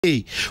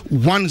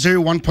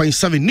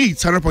101.7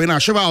 needs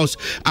 100.9 House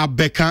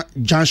Abeka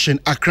Junction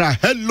Accra.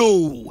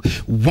 Hello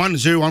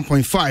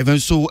 101.5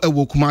 and so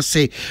Ewokuma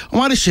say I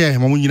want to share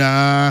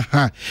mamunyina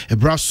a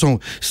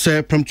brasso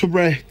say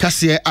promtobre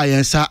kase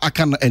ayensa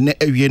Akan ene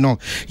ewie no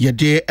ye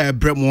de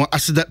bremo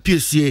asida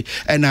PCA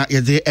ena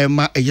ye de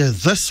ema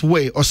this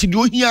way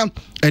osidio hia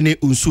ene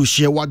unsu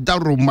hye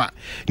wadaroma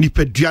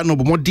nipedua no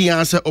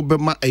bomodian se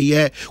obema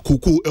eye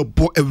koko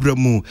ebo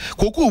ewremu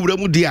koko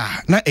ewremu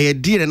dia na eye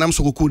de nam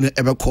so koko ne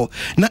ebe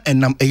na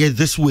enam eye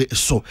this way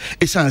so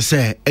esan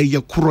say eye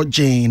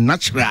krogen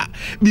natural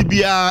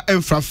bibia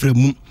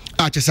emfrafremu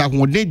achesa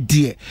hode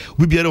die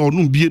bibia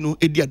onu bie no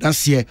edi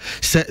adanse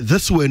say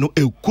this way no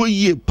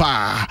ekoyie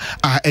pa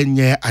a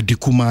enye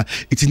adekuma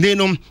itine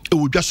no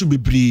ewodwa so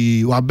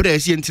bebre wa bra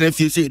ese entena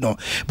fie sei no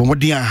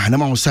bomodian na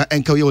ma wosa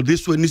enka ye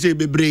this way ni sei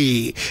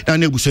bebre na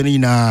na eguso ni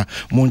na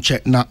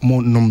monche na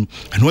monnom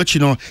eno achi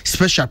no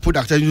special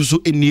product so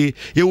enie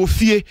ye wo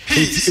fie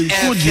eti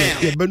enko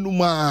die ye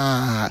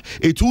benuma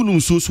unu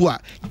nsusu a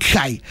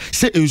kai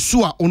se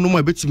nsu a onoma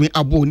ebetimi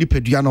abo ni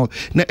pedua no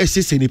na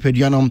esese ni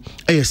pedua no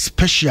e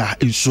special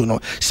nsu no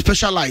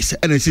specialize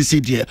and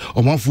esese die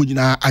omanfo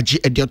nyina age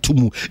ede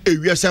tomu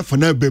ewiase for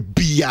na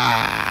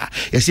bebia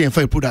yesi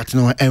enfa product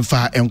no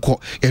enfa enko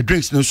e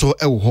drinks no so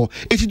ewo ho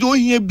eti do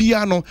hia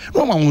bia no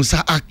no ma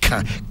wonsa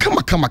aka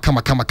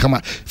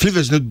kama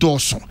flavors no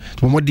doso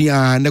to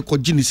modia na ko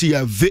ginisi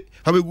ya ve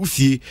abegu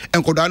fie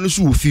enkoda no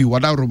so fie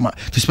wada roma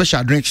the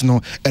special drinks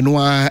no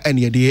enwa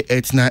ene de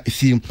etna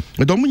fie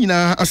dom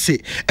nyina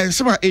ase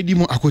ensema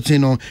edimo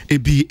akoten no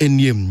ebi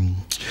eniem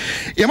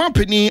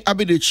yamampeni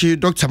abedechi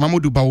Dr.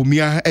 Mamodu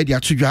Bawumia edi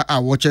atudwa a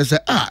wo chese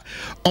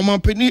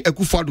omampeni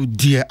ekufado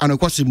die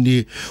anokwasem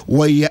ni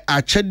woye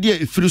achede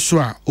efiri so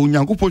a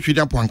onyankopɔ twedi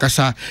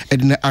apoankasa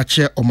edine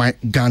ache oman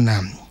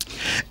Ghana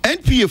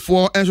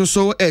NPA4 enso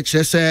so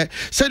chese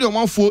said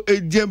omanfo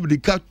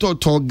ediamrika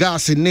toto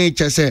gas ne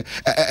chese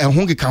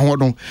ehongeka ho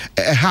no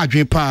ha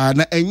adwen pa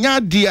na enya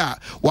de a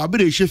wa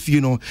bere hye fie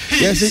no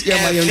yes ye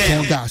ma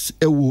ye gas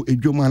ewo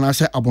edwoma na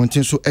se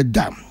abonten so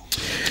edam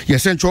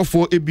yes central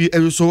for ebi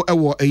so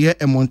ewo eye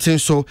emonten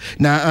so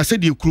na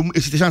said the krum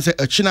esitation se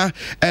achina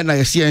na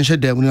yes ye nhye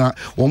dem na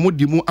wo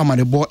modi mu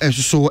amanebo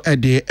enso so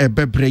ede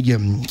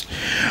ebebreyem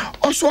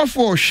also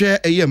for share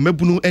eye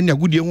mabunu ene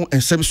agudie ho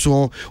ensem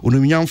so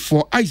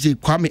onomnyamfo Isaac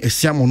Kwame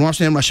Esiamo no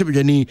aso na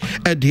hyebedwani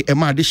ede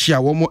ema de hia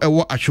wo mo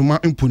ewo atwoma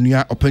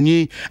mponua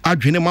opani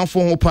adwene manfo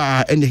ho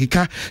pa ene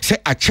hika se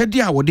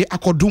achede a wode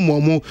akodum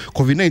mo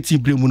COVID-19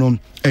 bremu no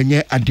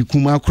enye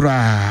adekuma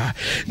kura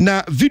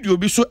na video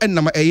bi so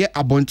enam eye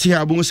abonti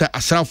abun se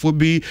asrafo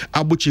bi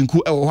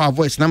abochinku ewo ho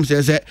voice nam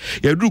se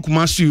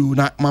yadurukuma su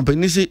na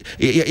mampani se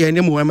ye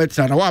ne mo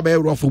emetra na wa ba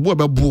erofo bo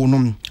be bu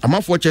no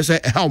amafo che se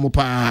ha mo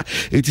pa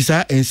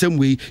etisa ensem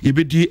we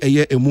yebedi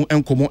eye emu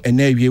enkomo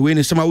ena awie we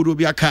ne sema wodo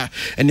bi aka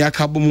ene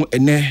aka bomu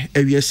ene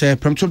awie se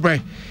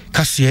premtobre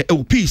kase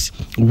e peace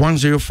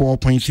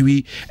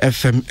 104.3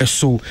 FM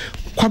so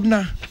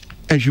kwabna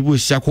enhwebo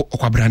siako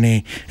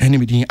okwabrane ene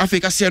medin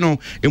Africa se no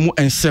emu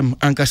ensem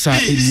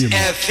ankasa eliem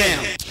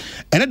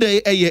ene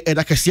de eye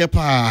edakase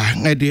pa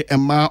ede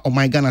ema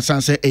oman Ghana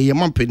sanse eye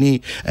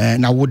mampeni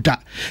na woda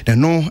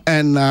no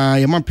en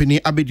ye mampeni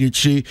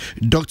abedichi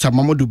Dr.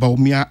 Mamodu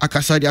Bawumia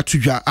akasa de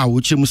atudwa a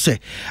wo chemu se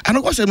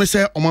anokose me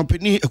se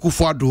omampeni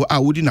ekufuado a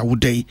wodi na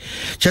wodai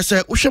chese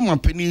wo hwe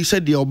mampeni se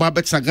de oba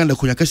betna Ghana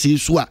konyakase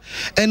su a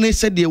ene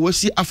se de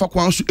wasi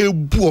afakwan so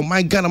ebu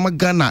oman Ghana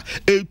magana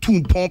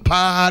etu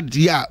pompa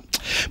dia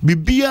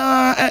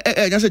bibia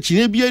nyase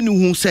chine bia ni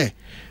hu se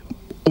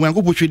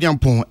Omanko twedi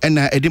ampon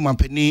ena ede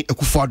mampeni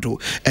ekufado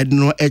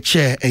edno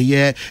eche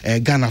eye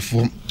Ghana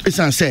fo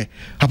esan se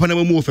papa na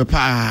mamu ofe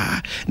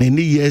pa na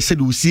ni ye se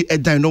de osi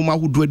edan no ma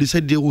hodo de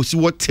se de osi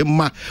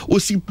wotema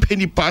osi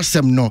penny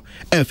pasem no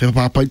efe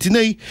papa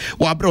tinai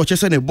wa bra o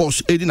chese ne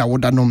boss edi na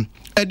woda no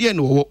ede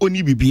no wo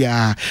oni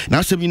bibia na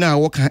asemi na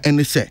wo kan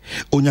ene se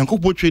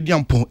onyankopɔ twedi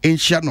ampon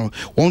enhia no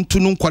wonto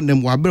no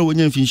nkwanam wa bra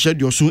wonya mfinhia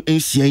de oso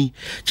ensian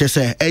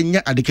chese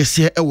enya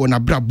adekese ewo na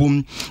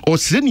brabom o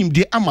sire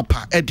nimde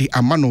amapa ede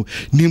amano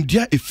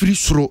nimdia efiri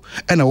soro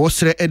ena wo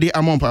sire ede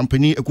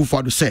amampampani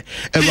ekufado se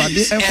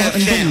ewade enfa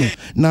ndom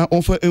na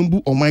onfa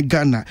embu oman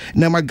Ghana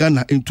na ma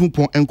Ghana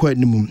entumpon enko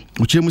animum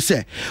ochemu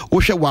se wo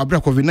hwe wa bra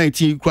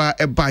COVID-19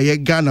 kwa eba ye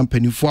Ghana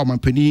mpanifo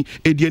amampani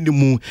edi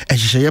animu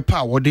ehyehyeye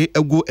pa wode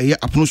egu eye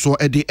apono so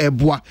ede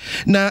eboa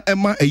na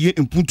ema eye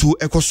mpuntu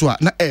ekoso a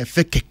na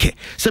efe keke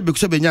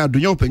se benya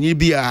adonya opanyi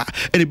bia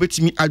ene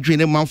betimi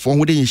adwene manfo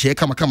ho de nhye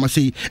kama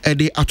sei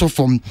ede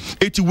atofom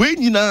eti we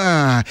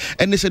nyina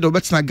ene se de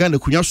obetna Ghana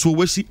kunya so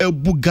wasi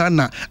ebu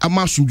Ghana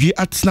ama asundwe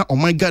atena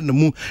oman Ghana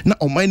mu na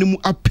oman ne mu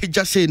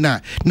apagya sei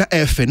na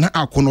efe na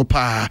akono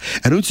pa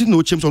erunti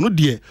no chem so no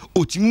de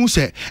otimu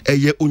se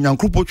eye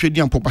onyankropo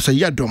twedi ampopasa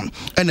yadom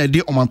ene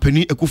de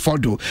omanpani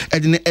ekufado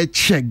ede ne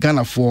eche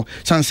Ghana for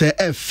sanse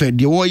efe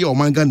de wo ye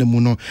oman Ghana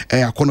mu no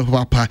akono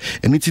papa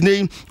eniti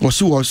nei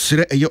wosi wo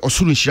sere eye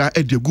osuru nhira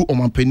edegu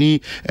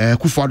omanpani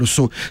ekufado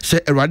so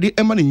se erade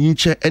ema ne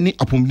nyinche ene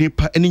apomni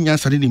pa ene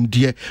nyansa de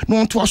nimde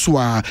no onto aso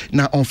a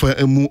na onfa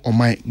emu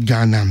oman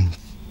Ghana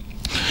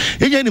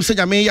Enya nim se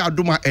nyame ya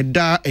adoma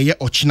eda eye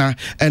ochina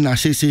na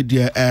sese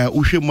de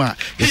uhwemu a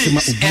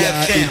yesema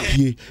obia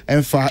epie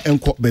emfa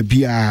enko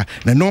babia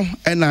na no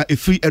na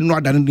efi eno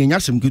adane ne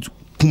nyasem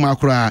kuma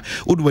kura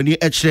odwani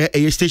ekire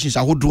eye stations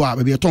ahodo a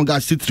bebe ton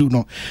gas sit through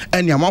no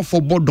ene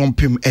amanfo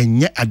bodompem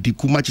enye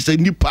adekuma chese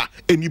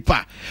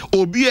enipa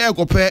obi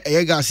ekope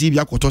eye gas bi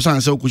akoto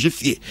sanse okohye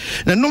fie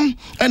na no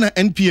na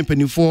NPM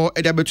penifo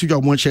e de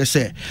abetuwa mo kire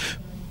se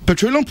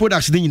petroleum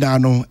products ni nyina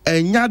no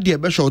enya de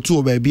be short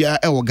to ba bia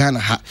e wo Ghana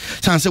ha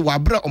sanse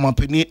wabra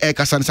omampani e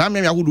kasa sa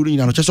amia ahodo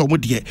nyina no chese omo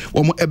de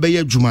omo ebe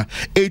ya dwuma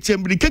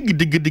etembirika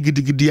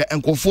gidigidi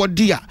enkofo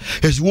dia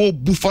esi wo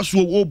bufaso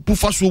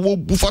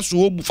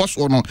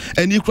no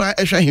eni kra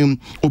ehwe him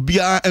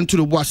obia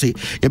enturo bo ase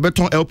ye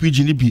beton LPG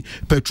ni bi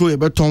petrol ye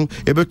beton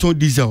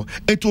diesel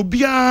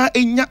etobia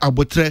enya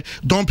abotre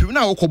dompi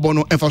na wokobo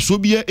no emfaso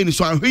bia eni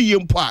so ahweye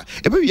mpo a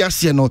ebe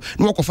wiase no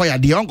na wokofa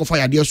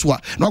yade so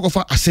a na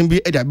wokofa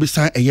assembly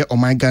bisan eye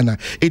oman Ghana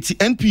eti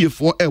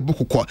NPA4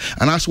 bokoko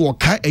anaso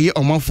woka eye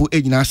omanfo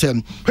enyina se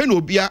hwe na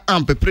obia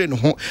ampepre ne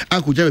ho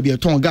akoja bia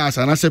ton gas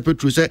anase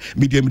petrol se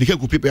media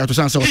ko pepe ato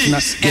sanse otina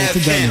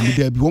ye Ghana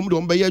media bi wom de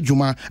omba ye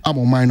adwuma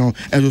amoman no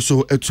enso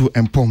so etu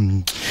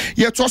empom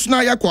ye to so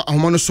na yakwa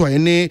ahomo no so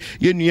ene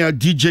ye nua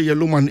DJ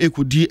Yellowman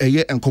ekodi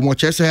eye enkomo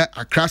chese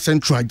Accra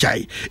Central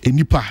Jai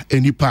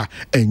enipa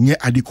enye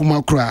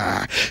adekuma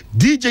kra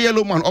DJ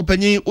Yellowman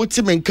opanyi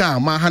otimenka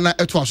ma hana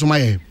eto asoma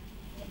ye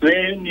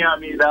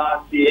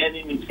Niamida,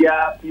 any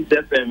Nikia,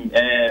 PSFM,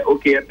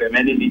 OKFM,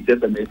 any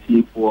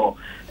NITFM, for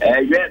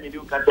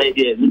you can say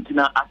there,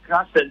 Nitina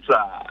Accra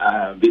Central,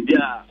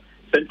 Vidia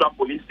Central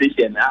Police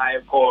Station, I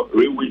call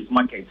Railways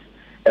Market.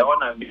 I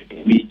want to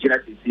be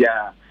genesis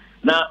here.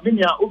 Now,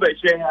 Minya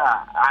Ubeche,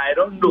 I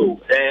don't know.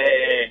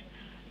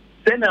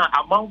 Send a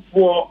amount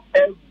for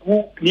a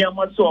group near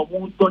Maso,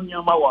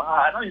 Mutonia Mawa.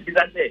 I don't know if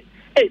that.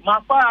 Hey,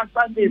 my father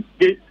Sunday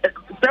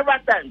several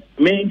times.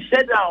 Me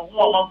said down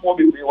one for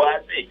me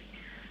was say.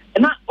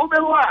 And now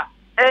Obewa,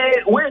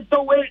 wait,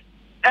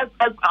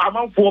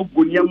 amount for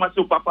Bunyama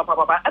so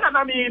papa. And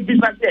I mean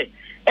business day.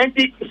 And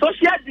the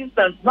social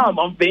distance now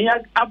I'm paying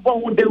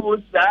about the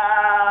was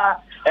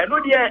and no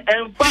dear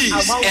and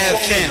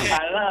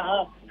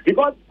amount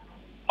because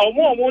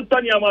Omo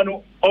Tonya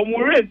Manu,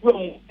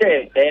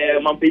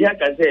 Mampiya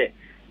can say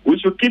we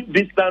should keep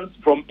distance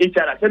from each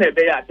other. Say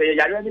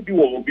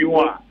you be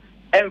one.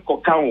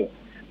 Elko Town,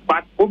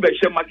 but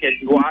Ubeshe Market,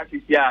 you are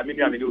here,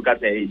 maybe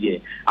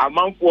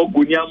amount for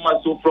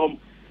Bunyama, so from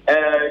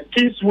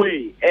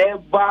Kingsway,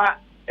 Eba,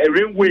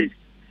 Railways,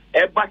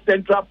 Eba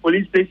Central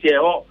Police Station,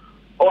 or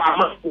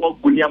amount for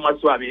Bunyama,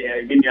 so I mean,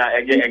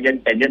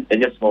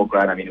 again, small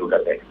crowd, I mean,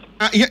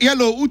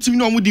 Yellow, Uti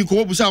no Mudi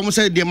Kobusa, almost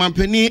said the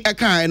Mampeni,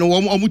 Akan, and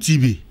Omu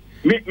TV.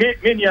 Me,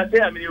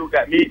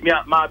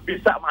 my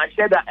bisa, my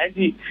shadow,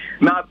 and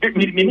my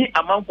mini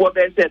amount for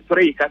them said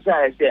 3, Kasa,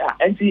 I say,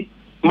 and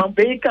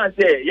Mampe can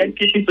say, "Yan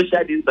keep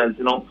social distance,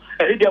 you know."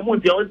 And the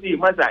amount you see,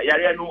 Masa,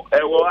 Yariano,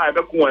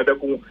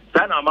 Beku,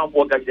 Sana amount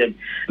for them.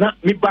 Now,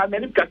 me by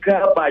many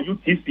Kaka by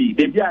UTC,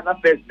 they be an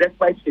affair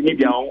despite the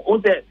media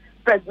on the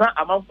first not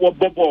amount for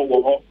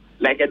Bobo,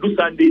 like a do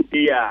Sunday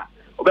here.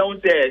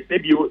 About say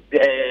you,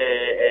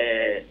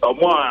 or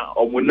more,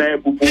 or Muna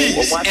Bubu,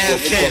 or one,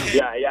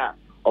 yeah.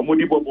 Or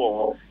Moody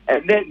Bobo,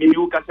 and then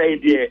you can say,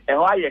 "Dear, and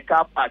why a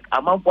car park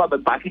amount for the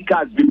parking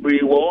cars be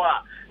free war."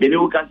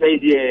 You can say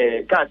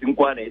the cars in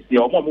Quanes, the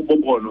Omo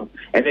Bobono,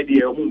 and then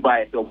the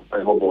Mumbai of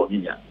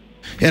Bobonia.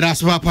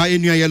 Eras papa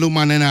enu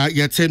Yellowman na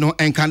yete no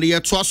enkande ye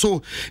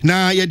toaso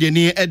na ye de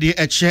ne e de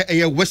eche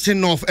ye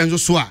Western North enzo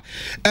so a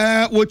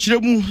wo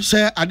kiremu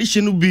se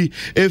addition no bi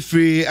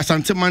efri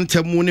Asante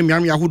Mantemu ne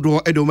miam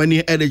yahodo e de mani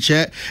e de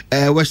che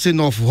Western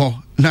North ho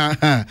na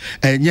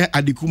enye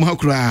adekuma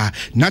kura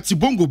na ti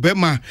bongo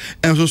bema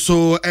enzo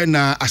so e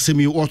na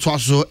asemi wo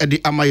toaso e de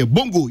amaye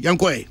bongo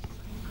yankoe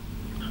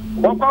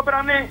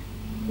Wakwabane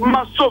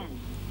masom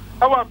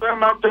awa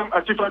bema tem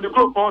atifa de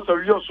group for so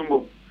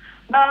yosumo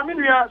na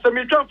minua se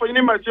mi twa for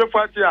ni matie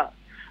fatia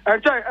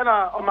enchai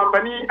na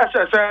omabani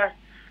asese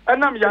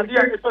enam yade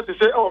a epese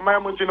se o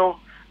man mutino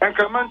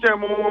enkamante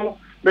mu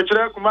me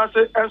kire kuma se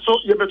enso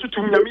ye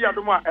betutum nyame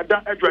yadom a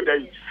eda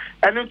adwadai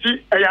eno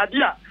nti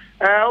yade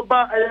a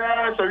oba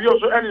se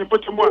yoso eni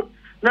potimu a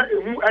na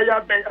ehu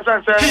aya ben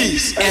asanse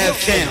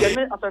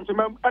ne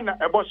asantemam na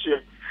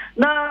ebohye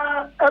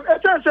na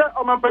etense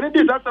omabani di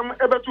zasam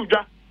ebetu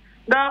dwa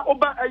na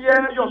oba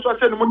yoso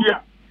ase no mudia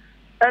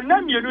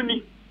enam yenu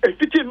ni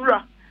efiti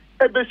nura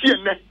ebesi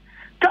enne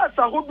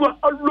kasa hodo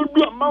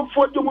alodu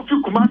amanfo de mo fi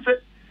kumase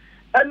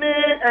ene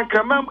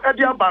enkramam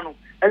ade aba no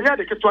enya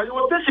de ketwa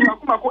yo station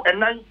akomako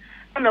enan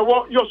na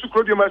wo yo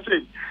sukrodio ma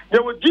say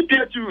yo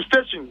GPTU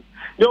station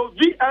yo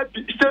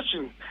VIP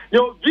station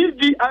yo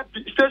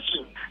VVIP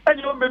station and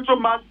yo Metro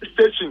Mass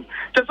station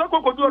tesa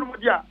kokodu no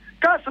dia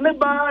kasa ne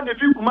ba na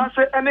fi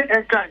kumase ene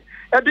enkan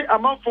ade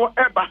amanfo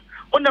eba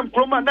onam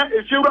kroma na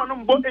efiewura no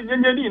mbo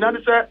enyenye ni na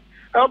se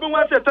obi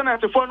wan say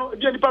tenant for no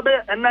bi nipa be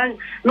enan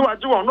no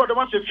age won no de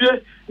wan say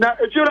fie na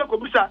efiera ko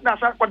bisa na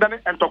asa kwadane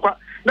entokwa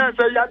na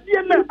say ya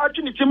die na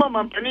atwiniti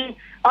mama mpani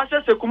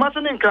ase se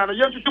kumase ne nkran no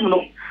yentutum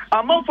no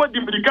amanfo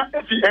dimbrika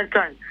efi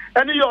enkan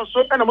ene yo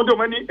so ena mo de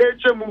mani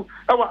echemu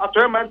ewa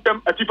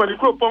atoyamantem atipa ni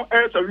kropon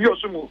esa wiyo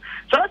mu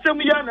sa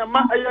semu ya na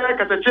ma aye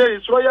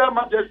katache Royal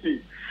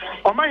Majesty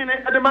o man ne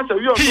ade ma sa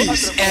wiyo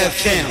so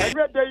every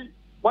day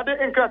what they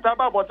enkrata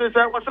ba bo say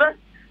wasre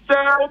say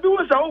obi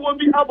wo sa wo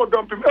bi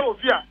abodompim e wo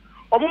fia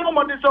o mo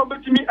mo de so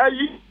betimi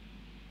ayi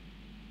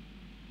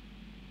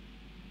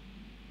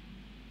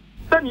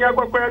tani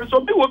agbakwari so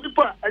bi wo bi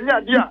pa anya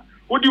ade a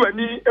wodi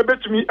wani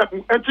ebetimi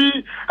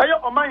enti aye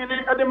o man ne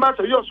ade ma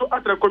sa wiyo so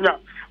atrekonya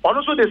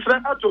ono so de sre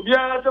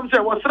atobia sem say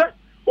wasre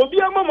obi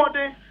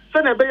amomode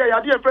se na be ya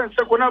de friend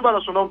se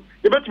coronavirus no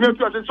ebetimi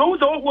afi ase so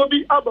wo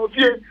bi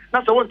abafie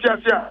na se won ti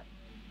ase a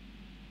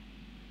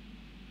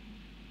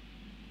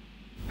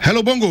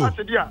hello bongo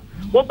asedia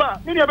oba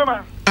ni e be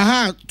ma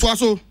aha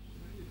toaso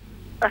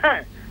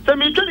se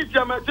mi keliti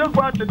ama je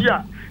kwa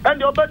asedia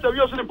and oba se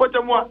wiyo so ni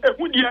potemu a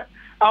ehudie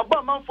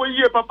aba manfo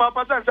yie papa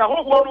papa se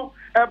hoho no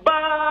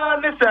ba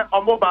ne se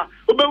omoba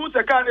obehu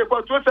se ka ne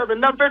kwa 27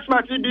 na face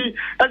match bi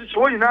ati se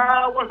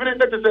wonyina wo hene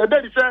ne se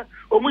be di se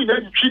omu ina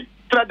ditwi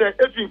trade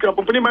efin kan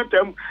company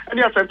mantem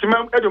ani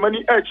asantimam edomani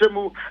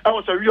echemu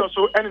awose wiyo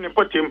so ene ne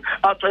potem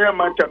atoya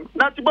mantem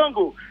na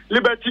tibongo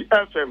Liberty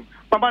FM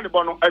Papa ne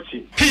bono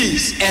asi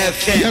Peace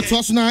FM ya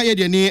toaso na ye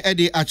de ni e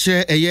de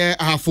ache eye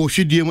ahafo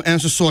hwediem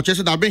enso so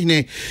chese da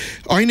behne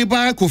ohini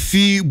ba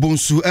kofi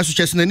bonsu eso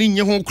chese na ni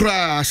nye ho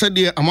kra se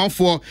de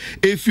amanfo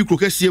efi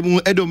krokasie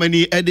mu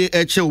edomani e de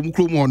eche wo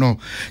mukro mu no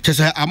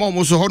chese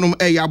amamo so honum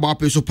e ya ba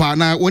peso pa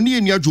na woni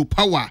eni adwo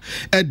power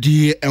e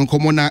de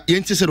enkomo na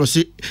yenti se do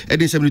se e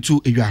de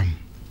 72 edwam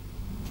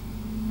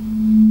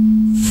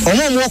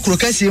omo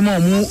krokasie mu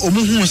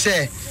omu hu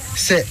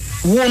se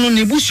wono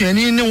ne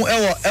busuani ne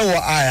ewo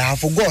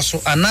ahafo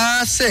goso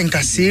ana se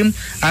nkasem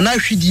ana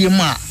hwidie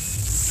mu a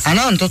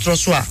ana ntotoro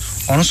so a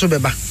ono so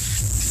beba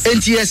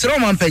enti yesero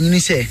man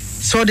panyini se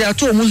so de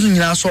ato omuzu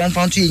nyina so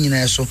onfanto ye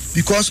nyina so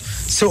because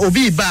se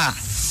obi ba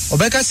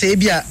obeka se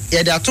bia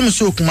ye de atom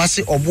so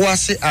okumase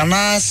oboase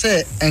ana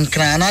se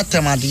nkran ana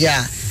temade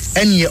a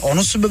enie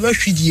ono so beba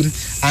hwidie mu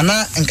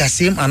ana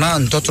nkasem ana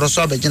ntotoro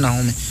so abegina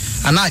home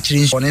ana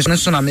akiri ono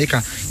so na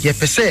meka ye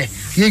pese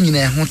ye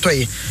nyina ho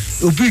toye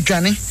obi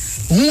dwane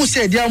who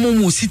said dia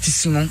mo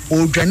citizen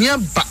o dwane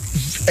aba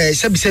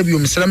sebi o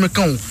mesrame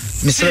kan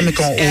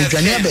o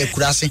dwane aba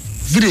kurase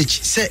village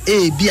say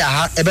bia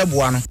ha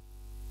ebeboa no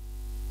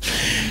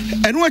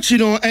enu achi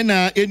no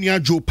ena enua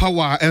jo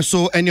power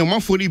enso ene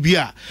omafo ni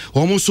bia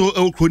omo so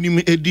ekronim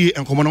edi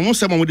enkomo no mo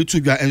se ma mo de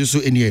tudwa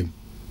enso enie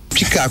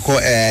Pika ko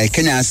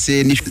Kenya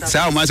se ni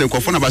sa o ma se ko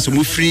fona ba so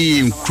mu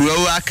free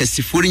kro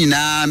akasifo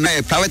nyina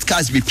na private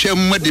cars bi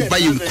twem de ba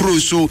yin kro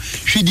so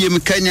hwidie mu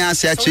Kenya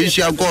se a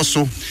chensu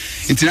agoso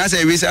intina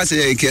se we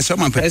se ke so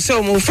man se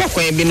o mu fa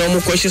kwan bi no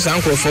mu ko hye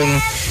sankrofo no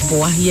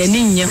bo ye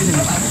ni nya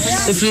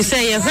ho free se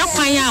ye hwa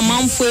kwan ya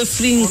manfo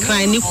free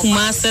nkran ni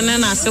kuma se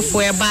na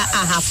asefo e ba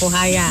ahafo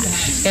ha ya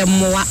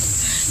emmoa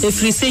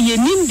efiri se ye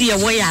nim de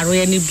wo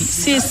yare ne bi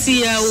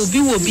sesi a obi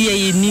wo bi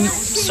ye nim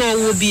so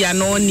wo bi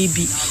ana oni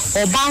bi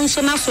oba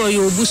nso na so ye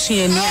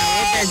obusuani a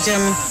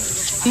obegem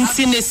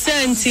nti ne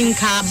senti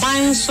nka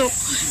ban so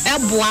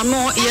eboa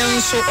no ye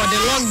nso o de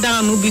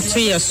lockdown no bi to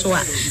ye so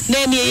a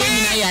na ne ye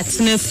nyina ya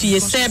tena fie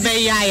se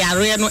be ya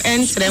yare no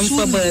entrem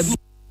fa ba bi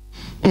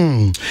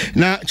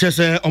na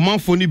chese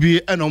omanfo ni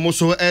bi ena omo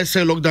so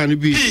say lockdown ni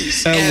bi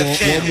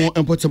wo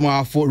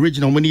impotema for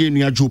regional money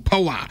enu adwo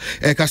power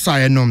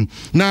kasa enom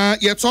na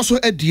ye to so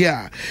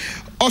edia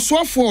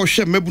oswafo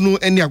hwe mabunu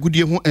eni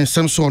agodie ho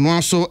ensem so no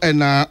aso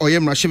na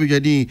oyemra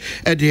hwebedwadi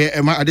ede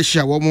ema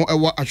adehia wo mo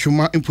ewo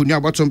atwuma imponi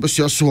abato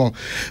mpese so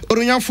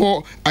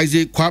oronyafo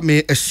Isaac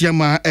Kwame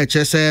Asiama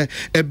chese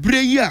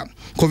ebre yi a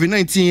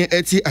COVID-19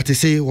 eti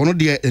atese wono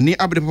de ni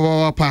abde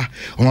papa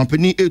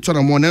omampani etu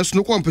na mo na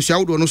nso ko mpese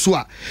awodo no so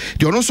a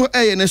de ono so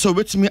eye ne so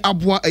betimi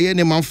aboa eye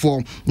ne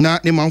manfo na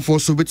ne manfo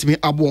so betimi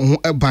abo ho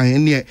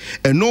eban ne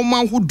eno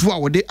manhodo a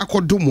wode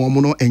akodomo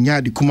mo no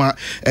enya de kuma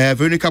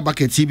Veronica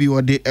bucket TB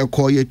wode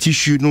ekoye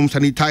tissue no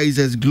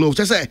sanitizers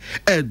gloves say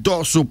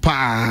do so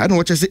pa na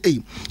wo chese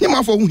ne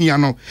manfo hu hia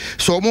no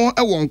so mo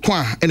ewo nko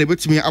a ene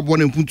betimi abo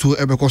na mpuntu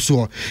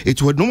ebekoso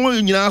eti wo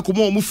no nyina ko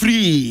mo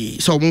free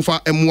so mo fa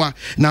emwa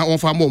na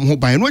fa mo ho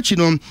ban no achi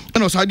no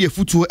na so ade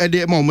afutuo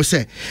ede ma mo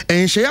se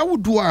enhye ya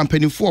wodo a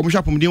mpanifo mo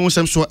hwapom de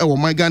wonsem so e wo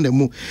man Ghana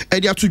mu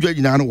ede atudwa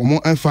nyina no wo mo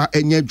anfa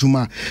enya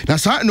adwuma na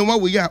saa no ma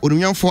we ya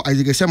onunyanfo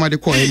Isaac Sema de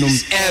ko enom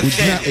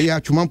odina e ya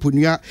atwuma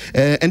mponua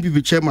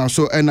NPP chairman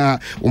so na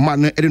wo ma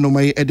no ede no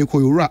mai ede ko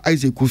yura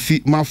Isaac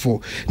Kofi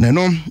Mafo na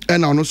no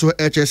na ono so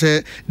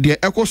chese de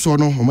ekoso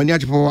no o mani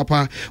age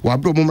papa wa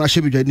bro mo mra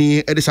hye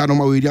bidwani ede saa no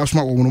ma we ri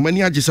asoma wo no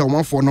mani age se wo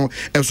mafo no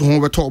eso ho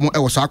beto mo e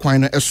wo saa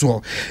kwan no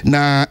eso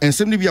na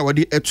ensem ni bia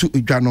wade etu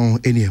edwa no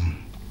eniem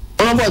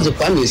Unauthorized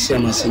Kwame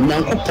Asiama se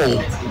nyankopon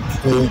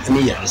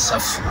ni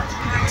yansafo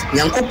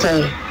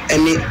nyankopon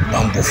any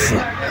bambofo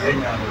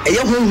eye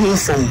honhom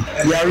fom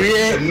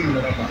yare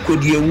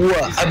kodiewu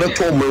a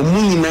abeto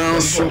mamu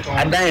nyina so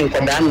adan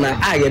kwadaa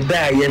na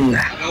ayeda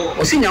ayenna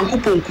osi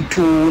nyankopon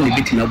kutu ne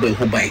bitina bo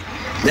ho ban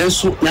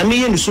nanso na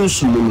meye ne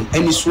sunsumu no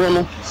ani so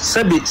no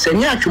sabe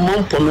senya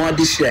atwompo no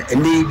ade hia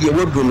ene die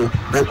wadu no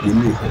na ko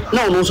nu ho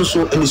na ono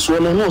so ani so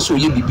no no so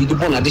ye bibi de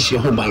bon ade hia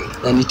ho ban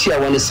na ne tia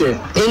wane se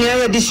eni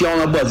aya de hia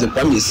on abo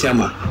kwa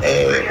mesiama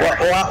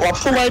wa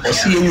provide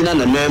osi nyina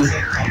na nam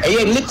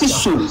eye leti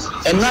so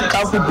ena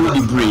ka ko go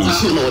the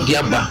brains no ode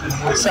aba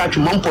sa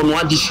atwompo no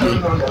ade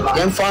hia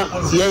yemfa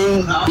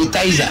yen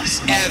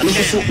betaizers no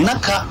so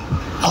naka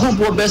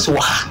ahobo beso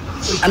wa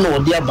ana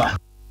ode aba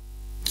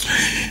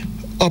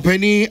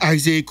Openi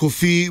Isaac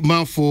Kofi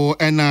Manfo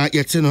ena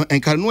yetino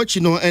enkanuachi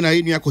no ena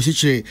yenu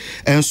akosichire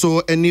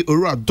enso eni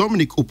Ora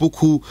Dominic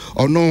Opoku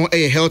ono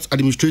health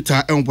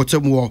administrator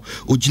enpotemwo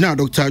ogina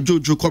Dr.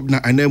 Jojo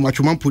Kobna anem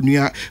atwomampo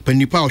nua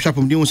panipa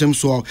ohwapom de wonsem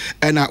so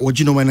ena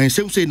wogino man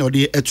nsem sei na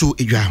ode etu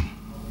edwa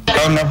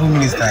Honorable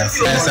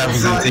Ministers,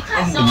 representing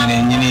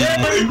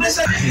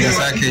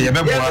Yasaki,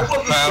 Yabeboa,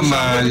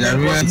 Pama,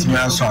 Yaruan,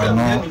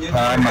 no,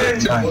 Pama,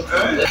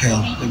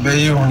 the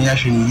Bay on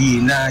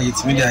Yashin, now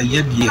it's media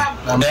Yebi,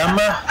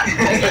 Amama,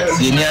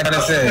 the near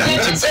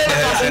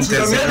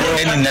sentence,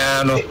 any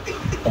now.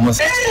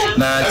 Almost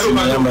not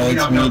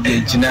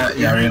media Gina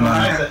Yarena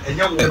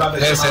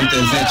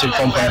sentence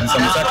company.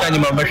 Some Sakani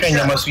Mabashan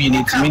Yamasu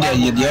unit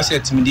media, the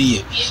asset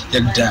media,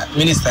 Yagda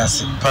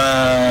ministers,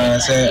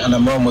 say an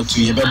amount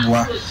to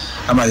Yababua,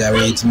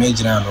 Amayare, it's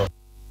Major.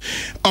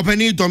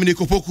 Openi Dominic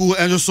Opoku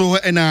enso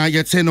ena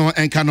yeteno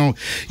enkano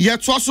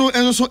yetwaso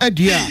enso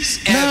edia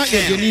na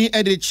yeni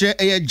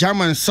ediche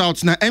German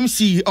South na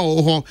MC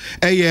ho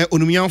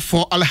onumian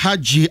for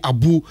Alhaji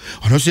Abu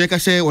ono so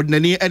yekase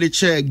odnani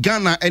ediche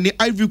Ghana eni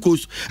Ivory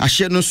Coast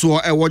ahye no so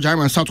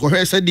German South ko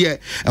hwese de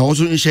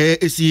so nhye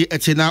esi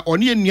etina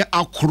oni enia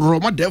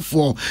akroma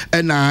defo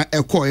ena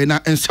ekoye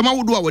na ensema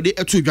wodo a wode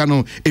etu dwa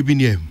no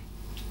ebinie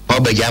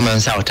Oba German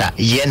South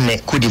yenne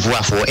Cote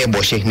d'Ivoire for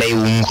eboshe na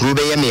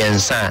yunkrube ye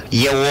miensa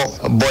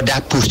yewo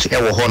border post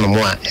ewo hono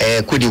mo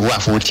a Cote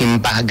d'Ivoire for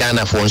timba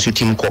Ghana for nsu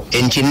timko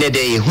enti ne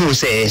de hu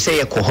se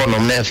ye ko hono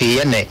na fe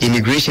yenne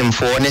immigration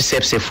for ne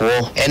sepse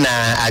for ena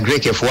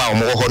agreke for a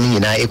mo hono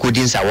nyina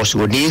ekodinsa wo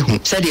so de hu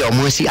se de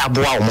omo si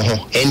aboa wo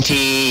ho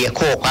enti ye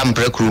ko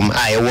kwambrekrum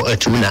a yewo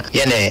atuna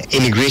yenne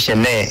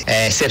immigration ne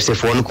sepse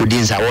for no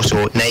kodinsa wo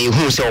so na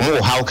hu se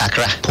omo how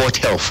kakra port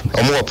health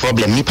omo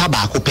problem nipa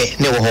ba ko pe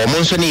ne wo ho mo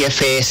nso ne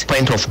first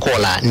point of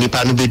call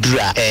nipa no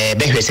bedura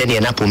behwese ne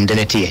na pom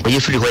denete ye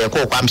firi ho ye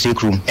ko kwamse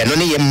krum eno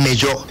ne ye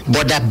major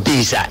border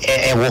base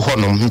wo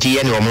honom nti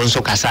ye ne omo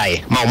nso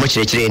kasae ma omo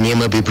kirekire ne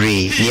ma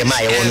bebre ne ma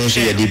ye wono nso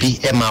ye debi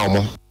ma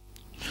omo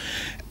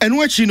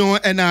Enwachi no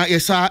ena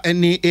yesa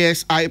eni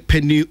ASI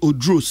Penny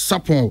Odro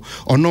Sapon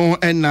ono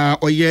ena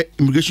oye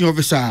immigration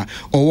officer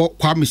owo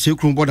Kwame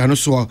Sekrum border no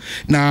so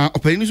na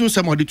openi so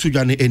sem odi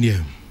tudwa ne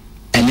enie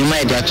and you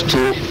might have to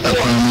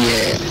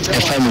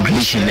a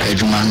immigration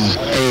edumano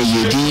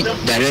yedi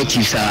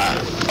directives are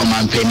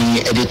on penny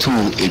editu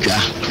edwa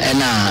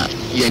and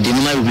yedi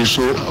no ma be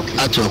so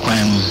ato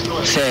kwan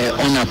say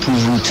on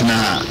approve route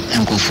na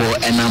enkofo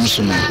enam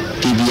so no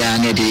bibia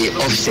ne the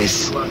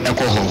officers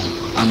ekoho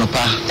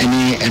anopa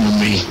any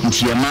enumere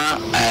ntiema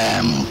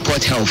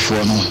port health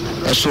for no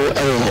so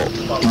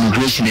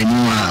immigration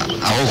anywhere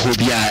ahoho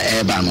bia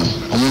eba no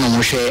omo no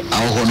mo hwe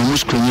ahoho no mo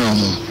screen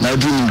omo na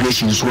do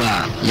immigration so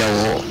a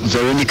yawo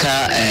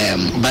Veronica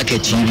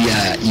bucket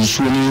area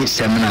insuni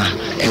seminar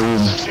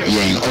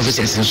yen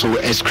officers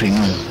so screen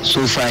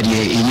so far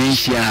the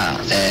initial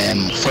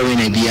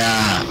foreigner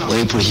bia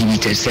we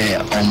prohibited say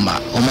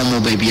oma mo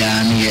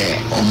bia ne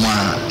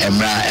oma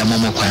emra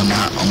emomo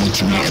kwama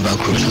omutimi eba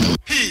kro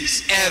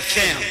Peace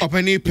FM.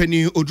 Openi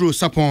Penny Odro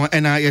Sapon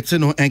ena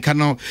yeteno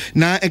enkano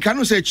na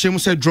enkano se chem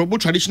se Drobo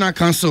Traditional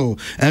Council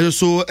and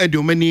so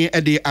edomani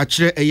ede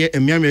akire eye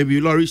emiamia bi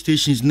lorry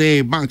stations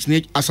ne banks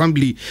ne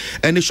assembly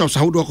and shops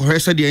how do ko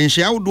hese de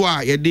enhye awdo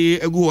a yede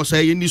egu wo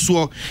say yeni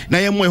so na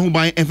ye mo ehu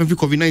ban enfafi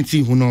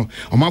COVID-19 hu no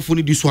omafo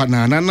ni di so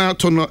na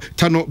tono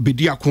tano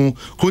bediako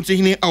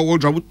kontihine awo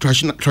Drobo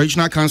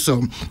Traditional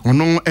Council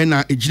ono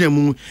ena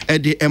ejinemu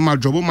ede ema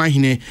Drobo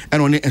mahine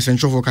ena one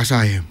essential for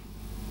kasaye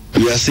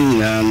We are seeing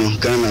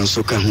Ghana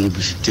so can be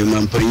the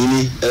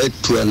Mampani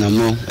to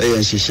Anamo,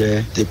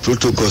 the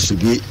protocols to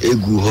be a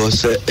good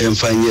horse and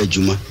fine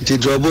Juma. The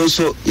job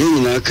also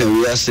in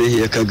Akan, we say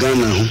here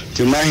Kagana,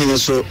 the Mahina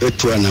so to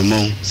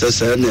Anamo,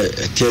 Sasana,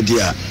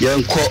 Tedia,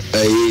 young co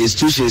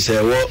institutions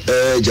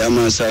a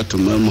German South to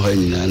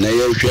Mamhana, and I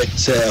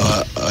say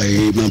a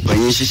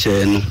Mampani,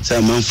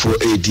 some for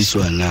a this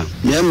one now.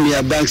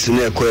 Yamia banks in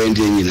a coin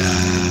in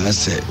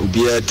say,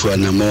 Ubia to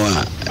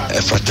Anamoa,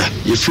 a fata.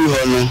 If you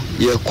honor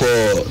your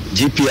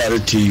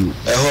GPRTU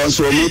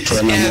so moto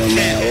na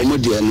mo omo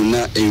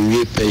na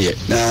enwe peye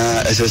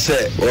na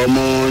esese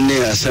omo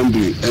ne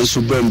assembly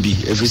enso bambi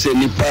efise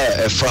nipa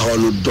efa ho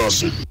no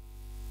dozen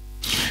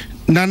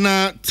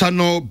Nana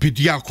Tano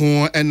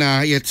Bidiako and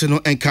Yetino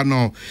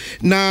Enkano.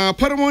 Na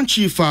Paramount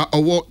Chief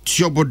or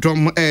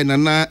Tiobodom and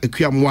Nana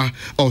Equiamwa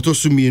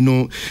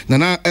Autosumino.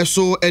 Nana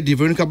Eso Eddie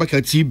Veronica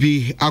Baka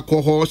TB,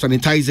 alcohol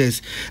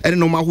sanitizers, and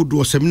no mahu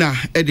do seminar,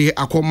 Eddie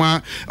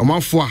Akoma, a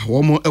Mafua,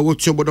 Womo Ewo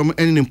Tiobodom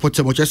and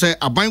important, which I say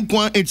a bank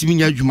one 8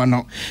 million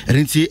Jumano,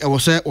 and I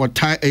was say or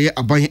tie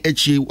a buying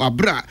echi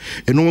abra,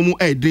 and no more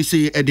Eddie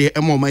say Eddie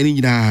Emo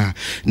mining na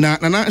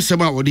Nana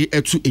Sema or the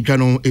Etu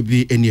Igano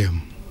Ebi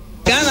Enyem.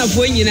 Ghana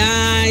for nyina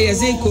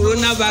yesi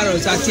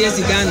coronavirus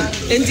atiesi Ghana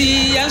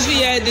enti yaso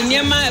ye de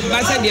niema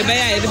basa de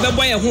beya de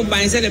bebo ye ho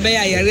ban se de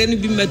beya yare no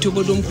bi meto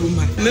bodom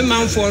kuruma me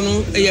manfo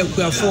no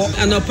yakuafo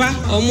anopa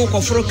omo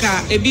koforo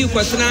ka ebi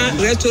kwotena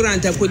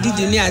restaurant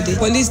akodidi ni ade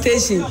police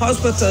station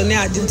hospital ni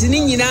ade enti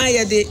nyina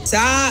ye de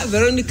sa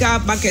Veronica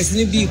Bakers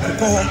ni bi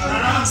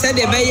kokko se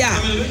de beya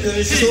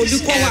so bi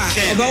ko wa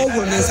oba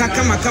wo ne sa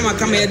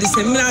kama ye de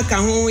semina ka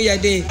ho ye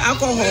de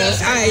alcohol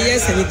ye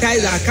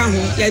sanitizer ka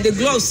ho ye de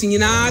gloves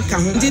nyina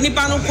Ndi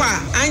nipa no kwa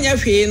anya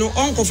hwe no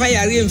onkofa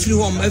yare mfiri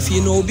ho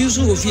mafie no obi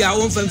so ofie a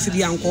wonfa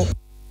mfiri anko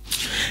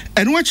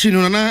enwachi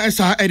no na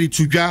esa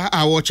editudwa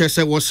a wo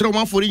chese wo sere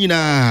omanfo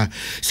nyina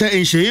se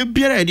enhye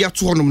biara ede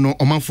ato honom no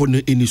omanfo no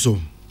eni so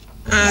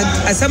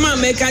asama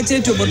meka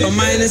cheto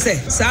bodoman ne se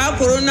sa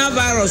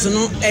coronavirus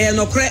no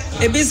nokre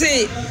ebi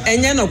se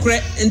enye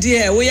nokre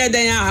ndi wo ye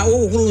dan a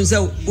wo huru nse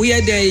wo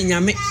ye dan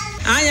nyame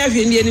anya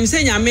hwe ndi enim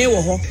se nyame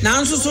wo ho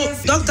na nso so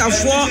doctor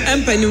for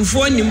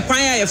empanimfo nimpan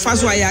a ye fa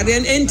so ayare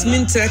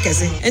entimin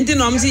trekese enti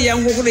no omse ye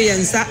hohoro ye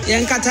nsa ye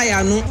nkata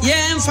ya no ye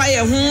mfa ye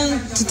ho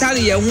titare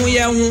ye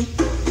ho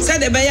said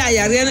the bay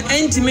ayare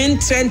entimin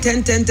trend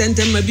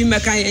mabi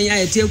meka ye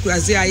ya tie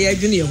kurase aye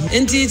adwene ye ho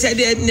enti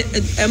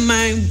said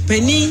man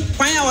pani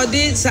kwan a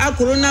odi sa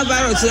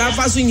coronavirus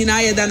afa so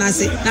nyina ye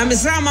danase na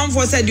mesra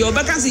manfo said the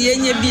obeka se ye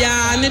nya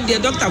bia ne the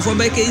doctor for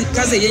beka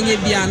ka se ye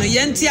nya bia no ye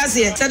ntia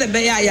se said the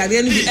bay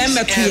ayare no bi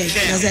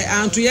emetuye na se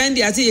anto ye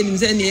ndi ase ye nim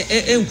se ne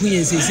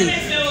enkuye sese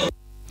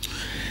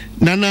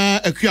Nana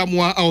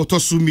Equiamwa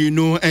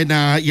Autosumino and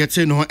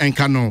Yetino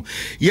Enkano.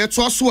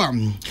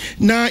 Yetoswam.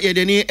 Na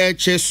Yedeni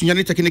HS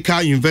Sunyani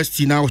Technical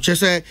University now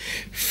Chese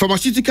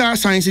Pharmaceutical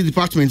Sciences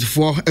Department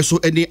for so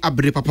any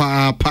abre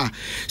papa.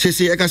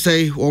 Say I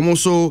say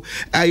almost so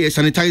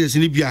sanitizers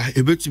in Libya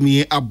a bit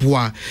me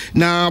abua.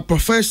 Na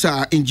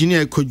Professor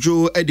Engineer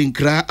Kojo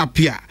Edinkra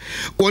Apia.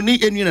 Oni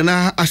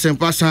Enina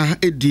Asempasa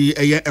Edi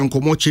a year and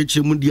Komo Church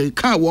Mundi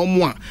Ka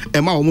Womwa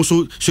Emma almost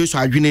so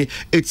adwene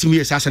etimi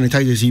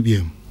sanitizers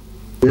EBM.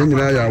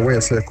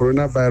 Aware say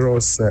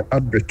coronavirus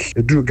outbreak.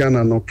 Edu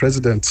Ghana no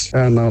president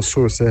and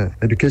also say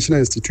educational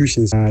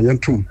institutions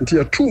yantum. Nti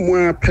atum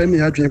wa penny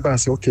adwen ba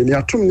say okay ni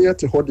atum ni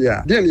ate ho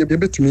dia. Dia ni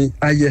betumi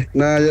aye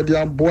na ye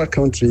dia boa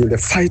country in the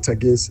fight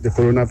against the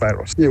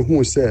coronavirus. Ye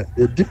hu say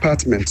a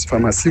department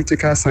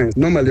pharmaceutical science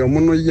normally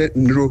omono ye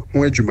nro ho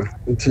adwuma.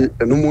 Nti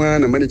eno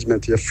na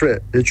management ye frɛ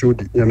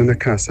HOD ye no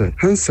ka say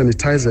hand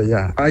sanitizer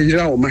ya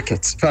ayira o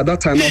market. For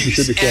that time now we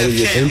should be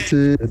carrying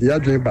nti the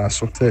adwen ba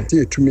so say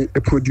etumi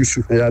produce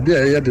ya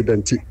de the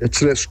denti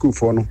e school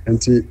for no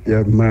enti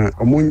ma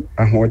omon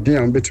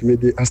ahoden am betumi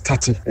de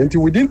start enti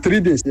within 3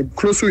 days the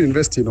close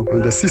university no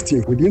on the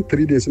 16th within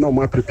 3 days no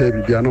more prepare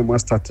bibia no more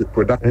start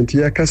product enti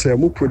ya ka say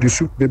mo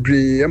produce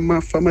bebre ma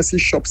pharmacy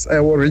shops e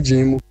wo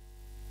region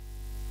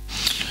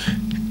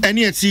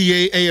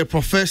a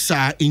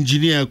Professor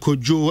Engineer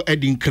Kojo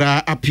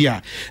Edinkra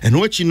Apia and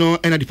watching no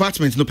and a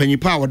department no penny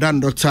power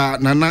than Dr.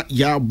 Nana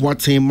ya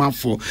boate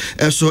mafo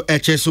so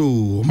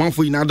HSO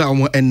mafo inada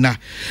omo enna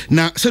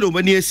na said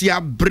obani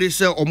esia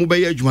brese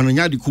omobaye adwuma no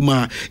nya de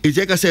kuma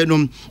ejeka say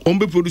no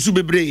ombe produce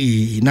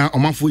bebre na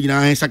omafo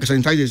ina saka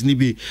sanitizers ni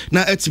bi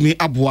na etimi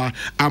aboa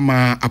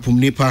ama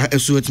apomnipa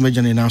so etime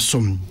jane na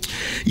som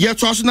ye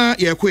to aso na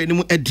ye ko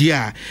enimu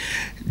edia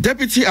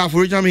Deputy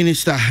Regional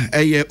Minister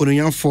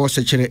Onyanfo for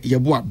Secretary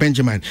Yeboa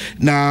Benjamin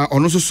na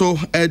ono so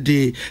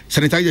the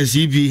sanitizer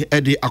ZB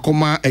the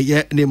akoma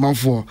ne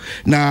manfo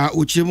na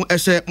uchimu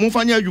ese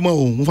mumfanya adwuma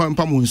o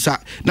mumfa munsa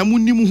na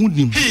munnim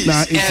hudim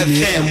na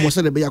etini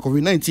emose de be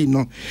COVID-19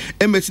 no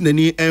emeti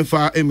nani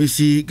emfa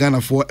emesi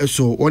Ghana for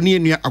eso oni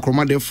enua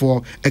akromade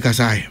for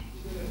ekasai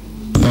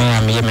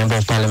I'm a member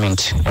of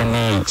parliament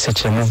and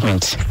such a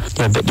movement.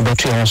 The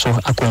battery also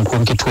a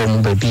conquer to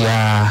a baby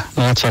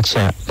near church,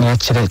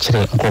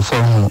 go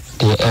for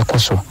the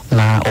ecoso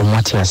na or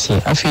Matias.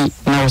 I feel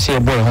now see a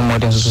boy who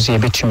modern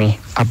society between me,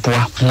 a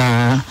boy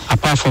na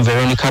apart from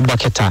Veronica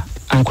Baketa.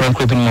 Uncle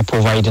Cribin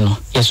providing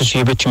yes, so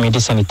you to me the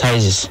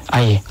sanitizers.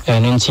 Aye,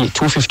 and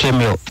 250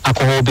 ml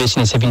alcohol based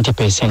in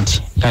 70%.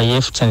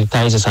 IF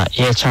sanitizers are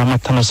air charma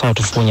Thanos out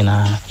of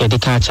Funina,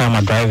 Edika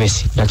charma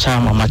drivers, your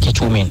charma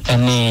market women,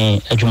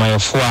 and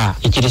Jumaya Foa,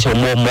 it is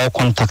more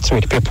contact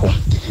with people.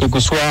 You go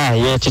swear,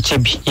 yeah,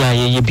 Chichebi, yeah,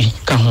 yebi,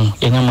 Kahun,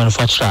 any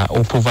manufacturer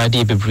or provide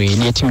a baby,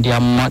 let him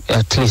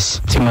at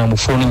least Timamu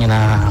phoning in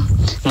a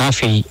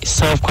Nafi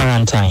self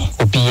quarantine,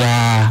 or be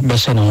a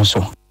person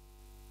also.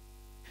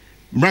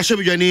 Brasha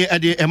Bijani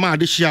at the Emma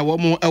Dishia,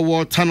 Womo,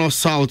 Ewa, Tano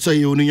South,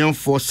 Union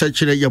for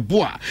Secretary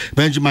Yabua,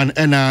 Benjamin,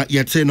 Enna,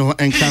 Yateno,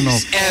 and Kano.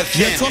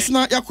 Yet was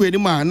not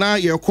Yaquedima, now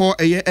your call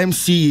a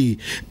MC,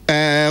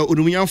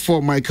 Union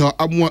for Michael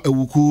Amwa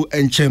Ewuku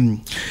and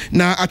Chem.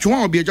 Now, at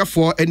one be a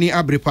for any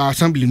Abripa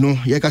Assembly, no,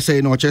 Yaka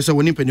say no, Chessa,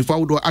 when Penny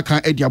Faudo, Akan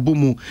Edia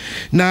Bumu.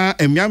 Now,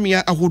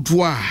 Emyamia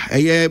Ahudua, a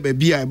year,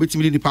 baby, I bet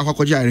me the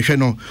Pakaja,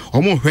 Reno,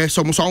 or more, where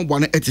some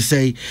one at to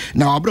say,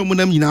 now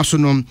Abramunam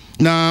Yinasunum,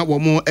 now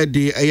one more at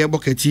the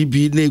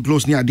TB ne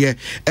close near there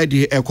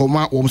Eddie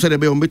Ekoma or said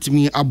about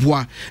me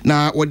abua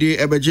na what the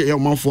ebeje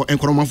your for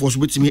encoroma for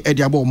with me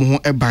Eddie abo mo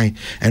e ban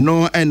and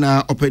no and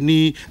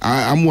openi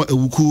amwa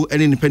ewuku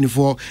and in penny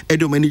for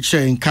edo many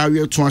chain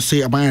carrier to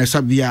say aban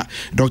sabia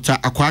Dr.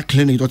 Aqua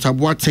Clinic Dr.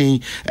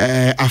 Boateng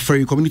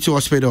Afri Community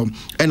Hospital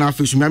and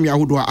afis miami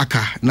ahudo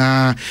aka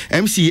na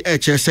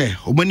MCHS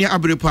obani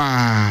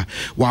abrepa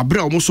wa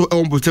bra omo so e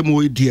won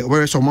botemo die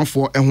where some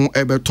for ehun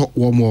ebeto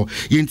wo mo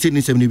yenti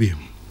ni semni bi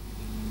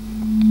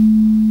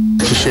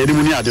Shady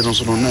money I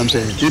didn't know. I'm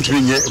saying,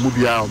 entering a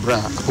mobile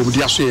bra,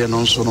 Obudia and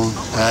also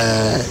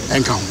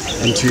income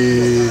and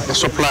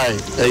supply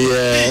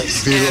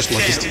various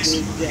logistics.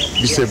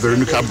 This is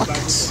Veronica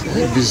buckets,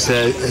 this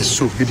is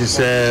soup, this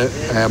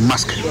is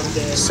mask,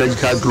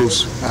 surgical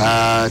gloves,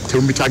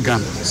 thermometer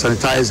gun,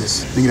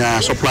 sanitizers,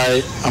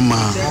 supply a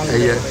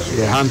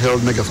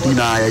handheld megaphone,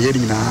 a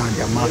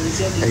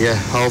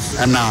health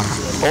and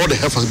all the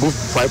health has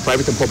both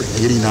private and public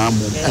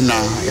and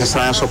yes,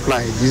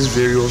 supply these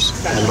various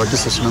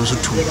logistics to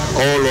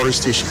all lorry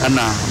stations and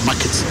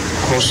markets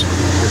across the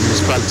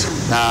municipality.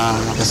 Now,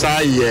 that's how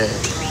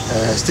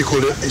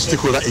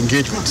stakeholder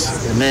engagement.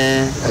 And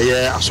then,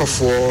 I saw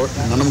for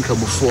Nanam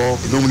before,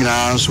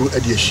 the so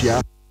at the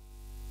Asia.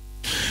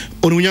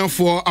 Onunyan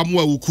for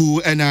Amwa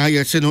Wuku and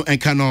Yaseno and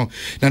Kano.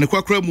 Nan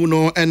Quakra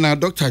Muno and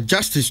Dr.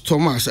 Justice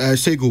Thomas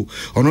Sego.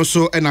 On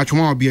also and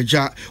Achuma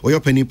Biaja or your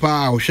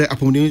penipa or share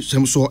upon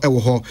some so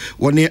ewo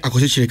one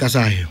acquisition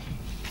Kasai.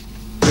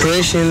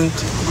 Operation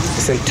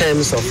is in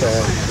terms of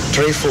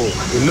threefold.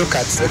 We look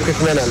at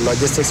equipment and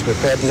logistics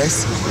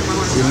preparedness,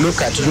 we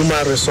look at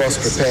human resource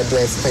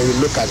preparedness, and we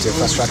look at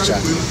infrastructure.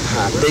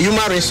 The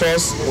human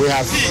resource, we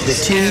have the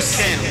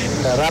teams,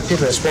 the rapid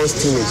response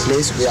team in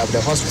place, we have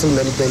the hospital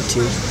management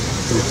team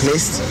in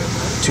place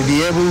to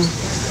be able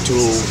to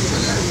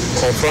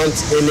confront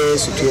any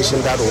situation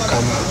that will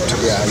come to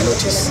their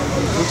notice.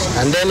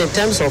 And then in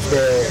terms of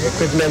the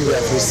equipment, we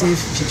have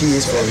received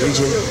PPEs from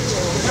region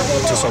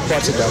to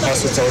support the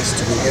hospitals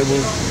to be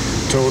able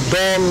to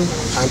don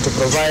and to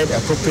provide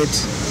appropriate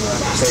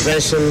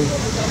prevention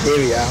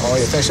area or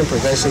infection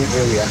prevention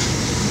area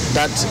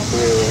that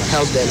will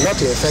help them not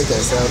to infect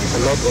themselves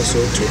and not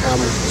also to harm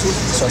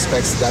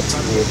suspects that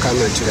will come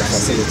into the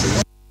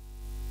facility.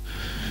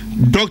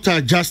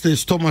 Dr.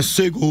 Justice Thomas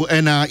Sego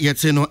and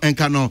Yeteno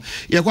Enkano.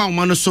 Yakwa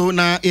mano so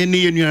na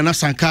eni na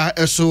sanka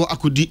eso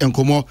akudi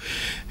enkomo.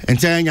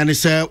 Enten yani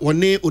se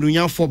woni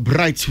onunyan for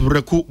bright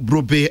reku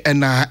brobe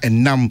ena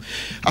enam.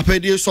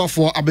 Apedi so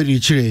for abedi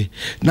chire.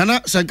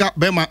 Nana sanka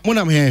bema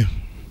munam he.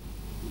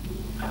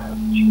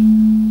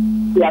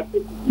 Ya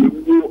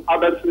you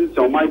abesin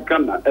so my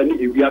kana eni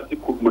ewiase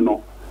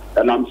kumono.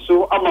 And I'm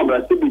so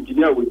amabra se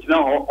engineer we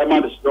gina ho e ma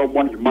de so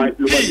money my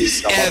global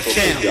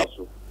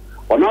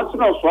on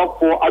national swap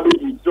for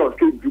Abbey George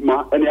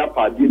Juma and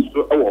Apadi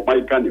so our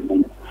bike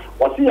animal.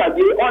 Was he a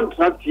day on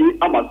Trati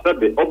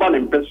Amasabe, Oban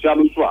and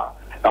Pesiano Swa,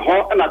 a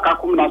hall and a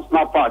Kakum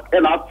National Park,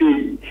 and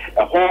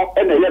a hall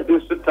and a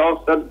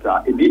digital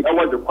center, a be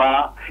a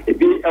car, a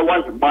be a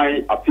one by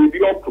a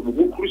Fibio from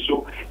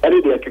Bukuso, and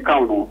a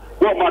Kekano,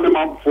 one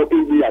man for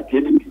India,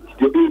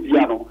 the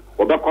Indiano,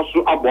 or the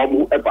Cosu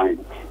Abomu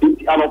Ebine.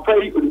 It's an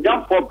affair in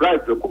young for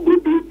bright, the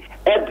Kubi,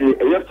 Eddie,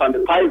 a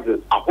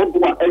sanitizers, a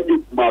Hogua Eddie,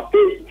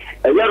 Mafei.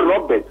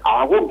 Robert,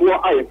 I hope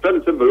I have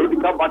friends of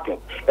Veronica bucket,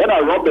 and I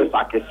Robert,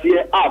 I can see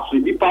us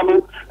with the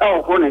panel,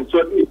 our horn and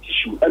certain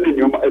tissue, and then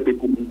your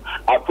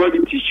I've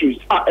tissues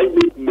are a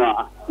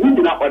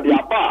moving up at the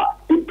Abba,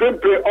 in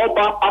Pempe,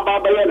 Oba,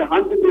 Ababa, and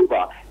handed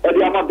over, and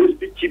the Abba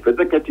District Chief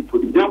Executive for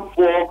the young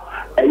for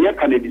a year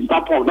can be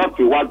stop on not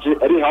to watch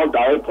anyhow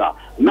director.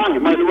 Now, you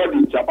might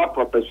already Jabba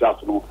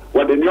professional,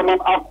 where the Newman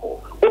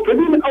Apple,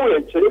 opening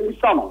our cherry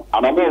salon,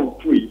 and I'm all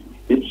free.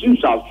 It seems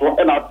as for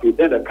NRP,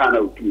 then the kind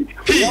of tweet.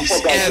 We have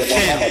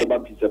forgotten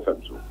about Peace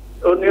FM.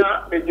 Only I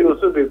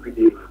also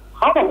be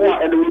how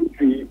more enemy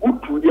tree,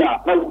 Utu, ya,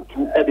 now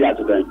to Eddie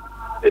Adjutant.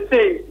 They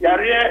say,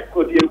 Yaria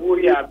could be a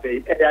warrior,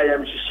 I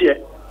am share,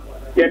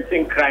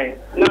 getting crying.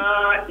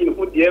 Now, you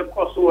would dear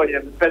Koso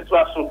and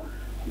Petuaso.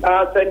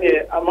 Send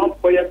a month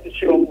for you to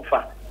show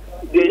Mufa.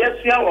 The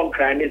yes, one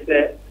crying is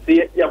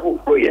the Yahoo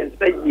and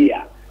say,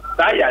 yeah,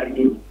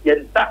 Sayari,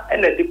 yes,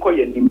 and a decoy.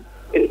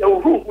 It's a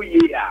who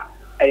we are.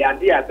 A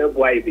idea the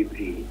boy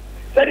be.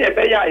 Said a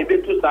bear a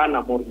bit to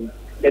Sana Moni.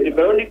 The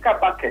Veronica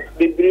bucket,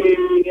 the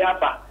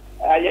Yaba,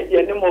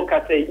 Yanimo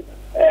Cate,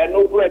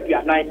 no bread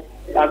your night.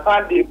 I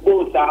found the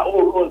boats are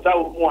all rose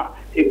out more.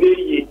 A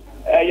baby,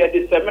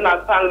 the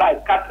seminar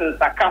sunlight, curtains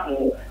are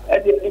come,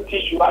 and the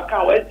tissue. I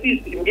can't wait.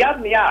 See,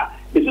 Yamia,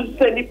 This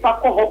is any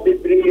pack of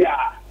Biblia.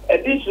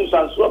 This is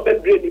a so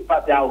bebree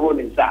nipa they are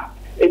rolling sa.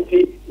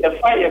 Enti the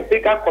fire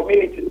bigger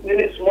communities,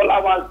 the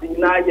smaller ones, the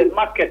Nigerian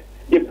market,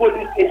 the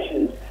police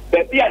stations.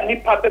 Baby a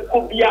nipa be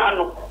ko bia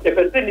no. The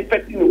person nipa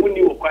ti no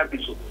woni wo kwa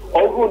biso.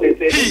 All they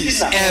say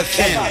this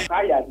FM.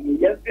 Fire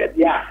yes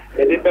dia.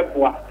 The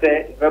beboa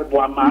say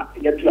beboa ma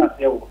yetu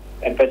asewo.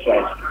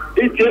 Emphasize.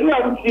 It's a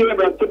new thing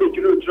about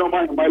the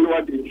German and my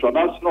lower the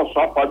insurance, no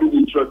swap, I mean,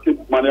 interested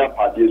money up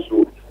at this.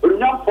 So,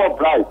 not for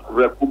bright,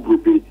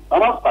 Republic,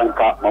 and I'll thank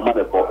Mamma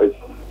for us.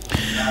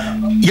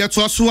 Yet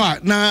was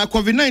what now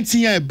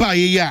COVID-19 by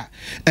ya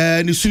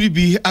ni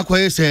suribi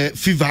acquire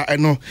fever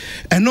and no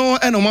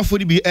more for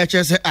the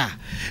BHS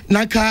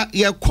Naka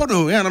ya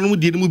kono ya no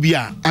di mu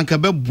bia anka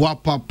be boa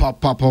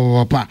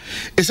pa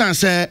esan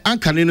se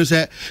anka ne no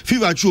se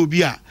fever chu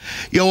bia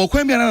ya wo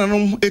kwan bia na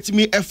no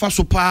etimi efa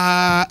so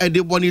pa e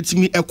de boni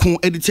etimi ekon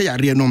e de te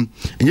yare no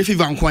enye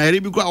fever anko yare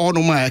bi kwa ho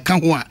no ma ka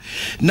ho a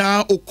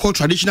na okọ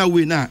traditional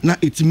way na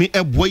etimi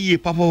ebo ye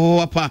pa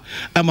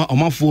ama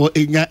omafo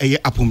enya eye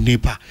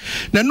apomne pa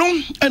na no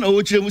na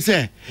o kire mu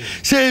se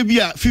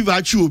bia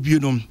fever chu obi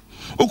no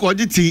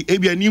Okojiti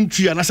ebia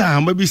nimtri anasa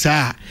hamba bi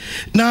saa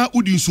na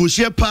udi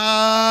nsuohye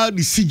pa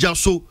di sija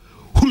so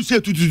huru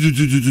se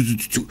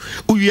tutututututu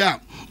uya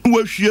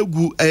wahwie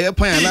gu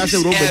pan anasa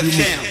roba bi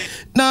mu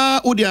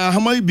na udi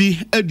ahama bi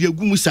adi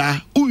agu mu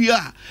saa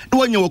uya na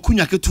wanya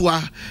wakunya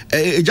ketua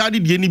ejade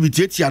die ni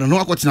bitiatia no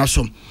akotena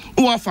so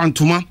wa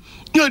fantoma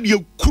na die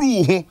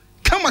kuru ho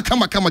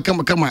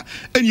kama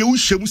eni ye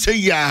wuhyem se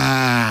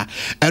ya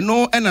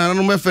eno ena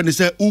no mefe ne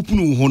se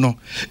upunu ho no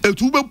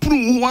etu be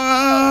punu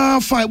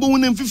ho fa bo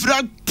wona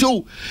mfifira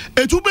to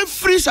etu be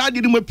free sa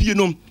de ma pie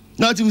no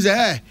na tim se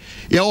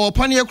ya wo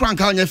pane ye kran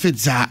ka onya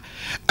fitza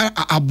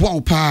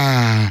aboa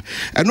pa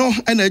eno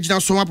ena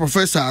agina so ma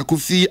professor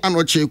Kofi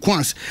Anoche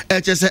Kwans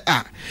eche se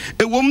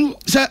ewom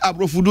se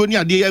abrofudo ni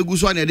ade ya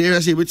guso na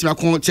de se betima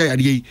kon tia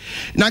ade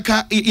na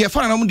ka ye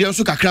fa na mo de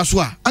so kakra so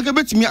aka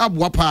betimi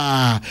aboa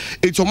pa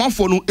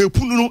etomafo no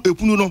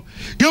epunu no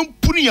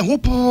yempunu ye ho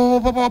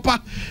pa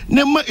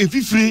na ma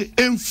efifire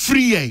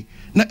emfiri ye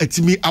na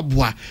etimi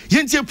aboa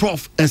yentie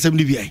prof ensem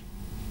ni bi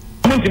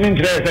No,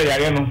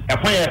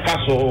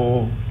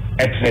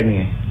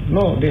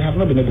 they have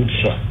not been able to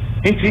show.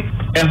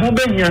 And who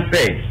been here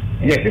say,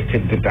 yes, it's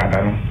the data,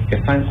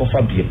 a sign of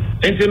a beer.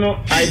 And you know,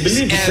 I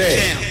believe you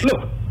say,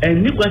 look,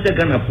 and you got a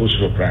gun of post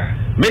for prayer.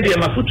 Maybe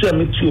I'm a future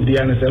meet you be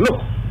and say,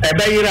 look, a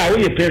bayra,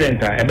 we a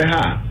parent, a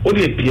beha,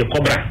 only a peer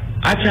cobra.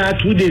 I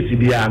charge 2 days to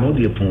be an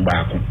only a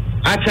pumbaco.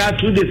 I charge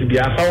 2 days to be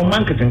a foul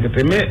marketing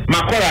to me,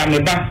 Macora,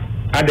 Meba,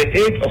 at the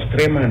age of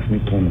 3 months,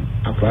 Nippon,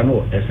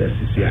 Aquano,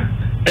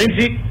 SSCR. And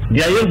see, the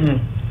young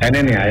and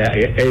any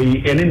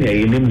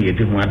enemy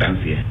to one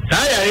dance here.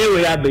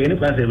 I have been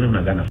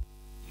in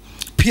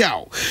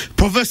Piao,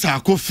 Professor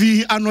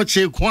Kofi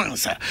Anoche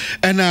Kwanza,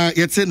 and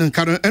Yetin and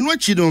Karen, and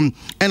what you know,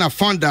 and a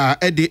founder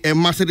Eddie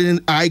Macedon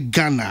I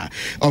Ghana,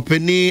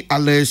 Openi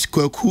Ales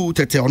Kweku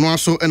Tete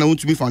Onoaso, and I want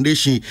to be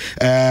foundation,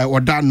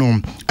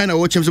 Wadano, and I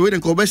watch him the way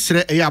and go best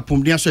a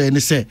yapum, dear, so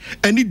and say,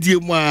 and it dear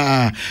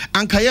ma,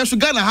 and Kayasu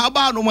Ghana, how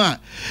about no ma?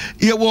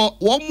 You were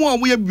 1 more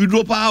we have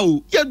drop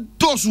out, yet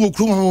those who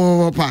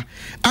come,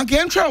 and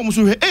can try almost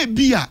a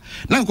beer,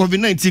 now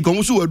COVID-19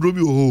 comes to a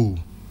drobby.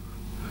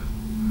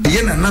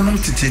 Yena nanom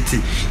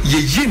titete ye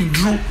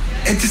yendru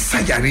enti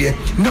sayare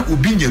na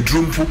obi nya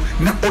drompo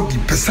na odi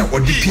pesa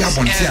odi pia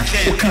bonte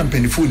a o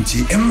campaign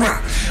fonti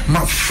enra ma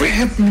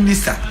free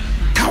minister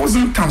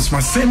 1,000 times ma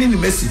sending the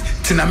message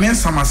tina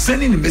mensa ma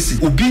sending the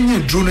message obi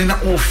nya drone na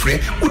ofre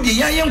odi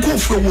yan ko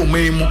ofre wo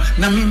maimu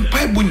na me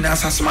bible na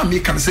asasema me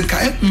kan se ka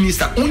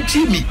minister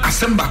onti mi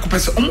asemba ko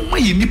pese omma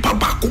ye nipa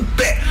ba ko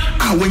be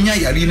a wanya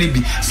yare ne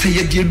bi se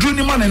ye de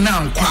drone ma na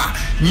nkwa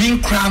me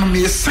nkra no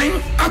me sign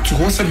ato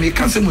ho se me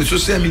kan se mo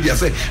social media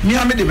say me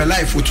am de my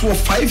life for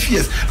 5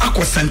 years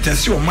akọ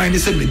sentence your mind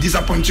say me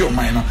disappoint your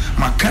mind no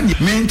ma kan me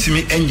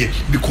ntimi enye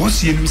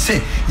because ye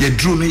say ye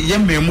drone ye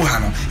memu ha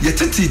no ye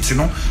tetiti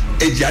no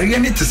ejare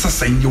ne te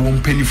sasan ye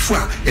won panifu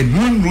a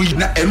enun ru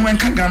na enu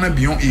enka Ghana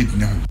beyond 8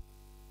 no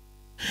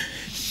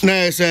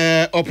na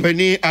se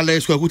openi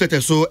Alex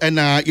Kwakutete so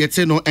na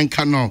yete no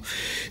enka no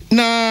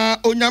na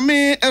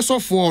onyame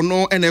esofo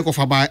no ena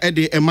ekofa ba e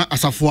de ema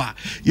asafo a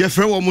ye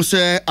frɛ wo mu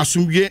se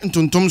asomdwe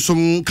ntontom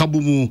som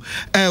kabomu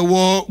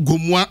wo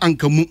gomua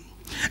ankamu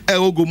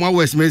Gomwa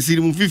West Messi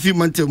mu fifi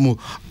mantemu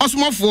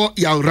osmofo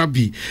ya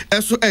rabi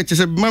eso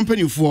chese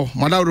mampanifo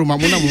madaro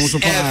mamuna mu so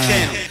pa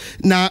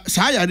na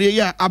saa yare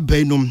ya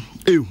abenum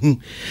ehu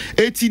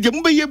eti de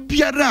mu be ye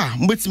biara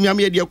mbetimi am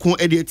ye de ko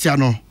e de etia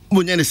no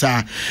bonye ne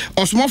saa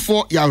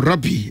osmofo ya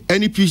rabi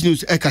any peace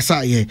news e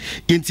kasa ye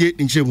yentie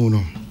nchemu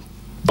no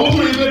I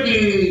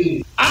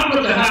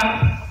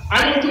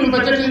don't think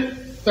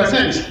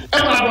percent.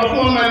 About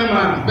 4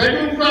 man, but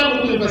you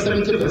probably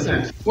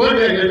 70%. What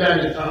they did,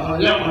 on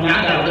the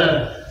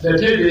other the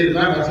third day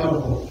na ga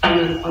so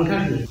on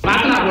country na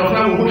na do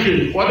fra wo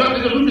hwe wo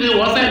do to be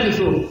wo scientist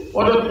so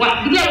wo do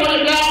wa dia wo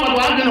ga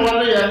wa ga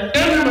no ya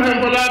e me me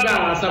ko la ga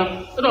asam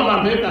e do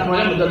ma me ka so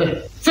ya me dele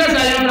se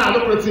se ya na do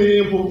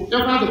protein po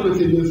ya ka do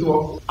protein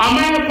so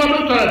ama ko do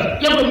to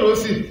ya ko no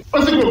si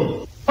o si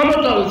go ko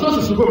do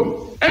so si go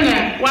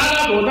ene wa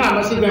la do na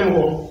ma si dem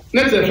ho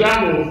ne te fi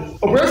ano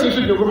operation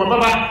si go ma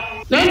baba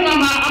na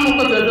ma amu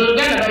ko te do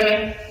ga na be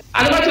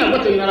alibati na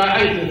kote ngara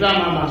ayi za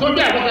mama so bi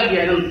akota bi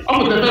eno o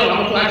mo tete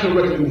la so ati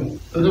kote mu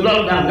so do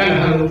da ga na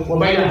halo wo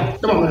ba ya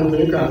to ma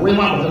me ka we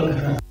ma ba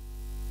ka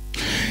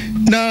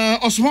na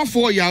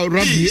osmafo ya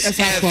Rabi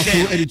esa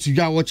kwafo edit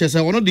ya wo chese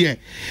wono de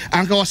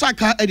anka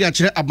wasaka edi a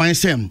kire aban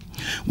sem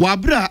wa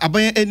bra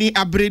aban ani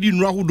abredi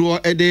nura hodo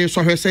ede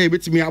sohwese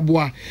betimi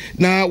aboa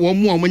na wo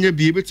mu omanya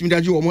bi betimi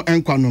daje wo mo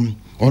enkwanom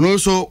ono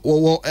so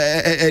wo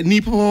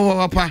ni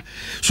papa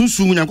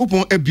susu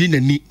nyankopon abi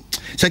nani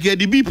sake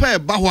di bi pa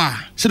ba ho a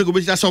se de go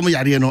be so mo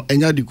yare no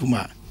enya di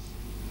kuma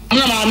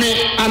na ma me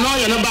ano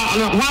ye no ba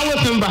ano wa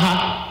wo sem ba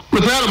ha me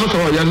tayaro mo so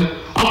yan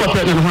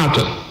akwa ne ho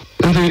ato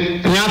nti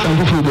nya ta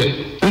fufu be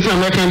nti na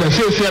me kan da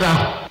se ra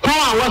ko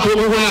a wa so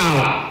go na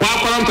wa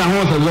kwanta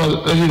ho so zo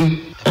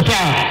eta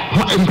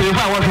mpe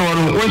fa wa so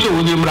wo so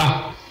wo ni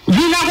mra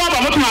ji na ko ba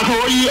mo tuma to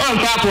yi on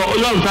tapo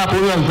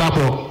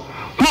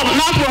no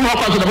na so ho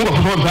kwa so da mo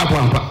ko tapo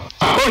ampa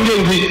o nje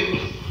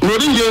no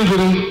ri nje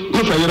nzuri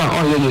mo fa yira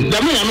o ye da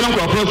me ya me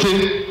ko pro se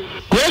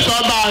ko so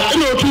ba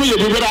ina o tumi ye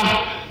bibira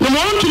no mo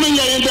ntumi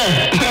ye ye de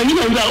anyi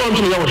na nza o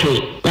ntumi ye wo hwe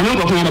ya me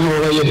ko ko na mo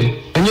wo ye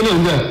anyi na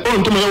nza o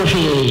ntumi ye wo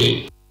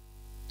hwe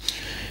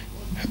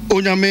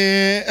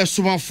onyame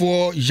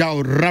esumafo ya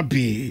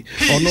Rabi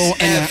ono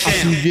ena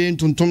asudwe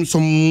tuntum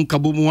som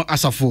kabomu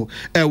asafo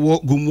ewo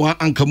gumua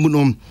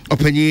ankamunom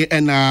opanyi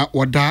ena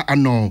wada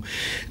ano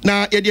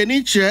na yede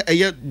ni kire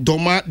eye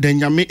doma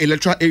danyame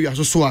electoral area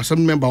so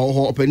assembly member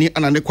ho opanyi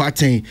anane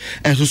kwaten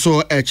enso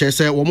so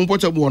chese wo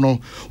mpotabu no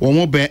wo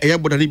mo ben eye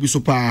bodani bi so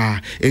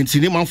pa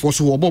entini manfo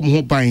so wo bo mo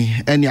ho ban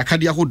ene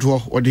akade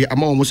ahodo ode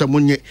ama wo mo se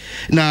monye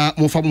na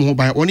mo fa mo ho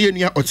ban one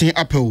enia oten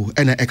apel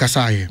ena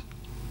ekasaaye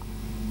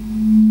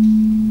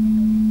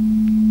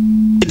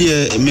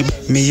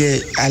me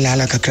ye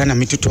ala kakra na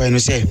mituto eno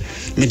se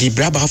me di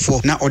braba fo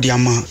na odi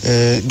ama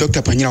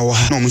Dr. Panyira wo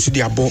ha na omusu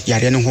di abo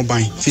yare ne ho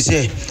ban fi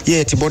se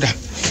ye ti border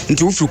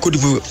nti wo fru Cote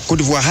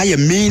d'Ivoire ha ye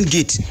main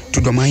gate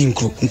to Domain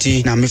Kro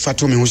nti na me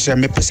fato me ho se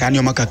me pesa ne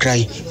o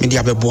makakrai me di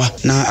abeboa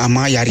na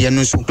ama yare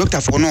no so Dr.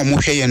 fo na omo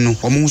hwe ye no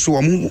omo so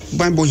omo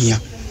ban bo hia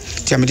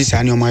ti amedi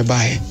sa ne o mai ba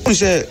he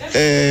se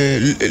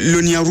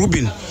Lonia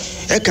Rubin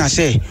e kan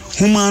se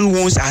human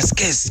wants are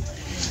scarce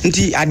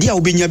nti ade a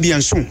obenya bi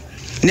enso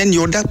ne ni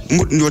oda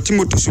ni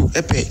otimoto so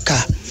epe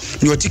ka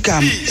ni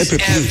otika epe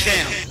pin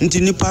nti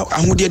nipa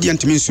ahode de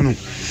antimi nso no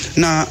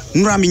na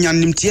nura menya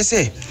nimtie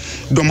se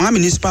Doma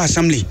Municipal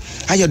Assembly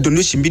aya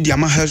donation bi di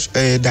ama health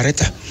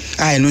director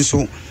aya no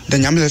so the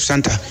Nyam Health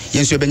Center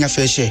yenso benya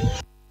fair share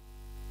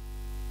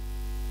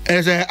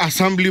as a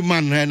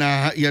assemblyman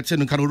na yete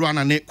no kanuru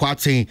anane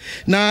kwaten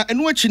na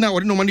eno achi na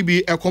wode no mani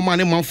bi ekoma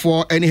ne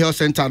manfo any health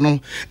center no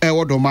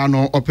wodoma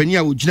no opani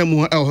a ogina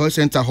mu health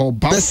center ho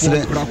ba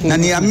na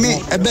ne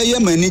ame ebeye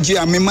manigi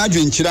ame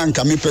madwenkyira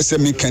nka me pese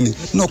me kani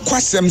no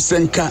kwasem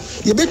senka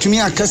ye betumi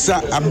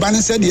akasa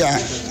abane se dia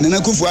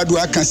nana kufu adu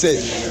aka se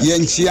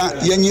yenchia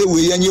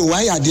yenye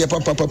wa ya de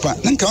papa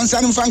nka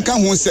onsa mfa nka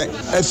ho se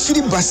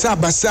afiri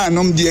basa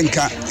nom de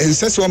nka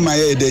ensese o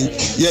maye den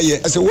ye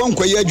ase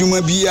wonkwa ye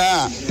adwuma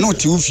bia no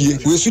ti ufie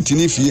we suti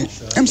ni fie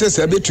emse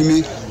se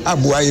betumi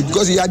aboaye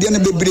because ya de na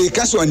bebre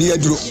ka so ni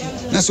aduro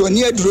na so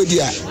ni aduro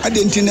dia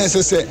adenti na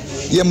sese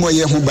ye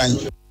moye ho ban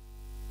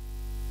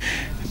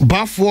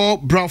Bafo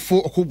brafo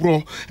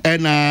okubro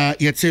na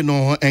yete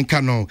no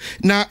enka no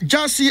na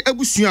jasi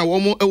abusu a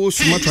wo ewo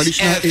suma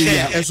traditional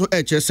area eso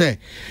se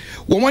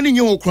wo mani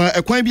nye okran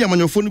ekwan bi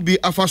amanyofo no bi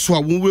afa so a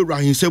wo wura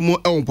hinsemu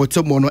e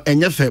wonpotemo no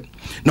enyefe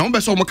na wo be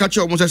so mo ka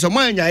che wo se mo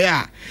anyaye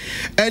a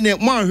ene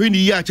mo ahwe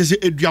ni ya che se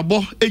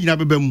eduabo enyina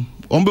bebam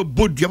ombe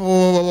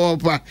bodua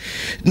papa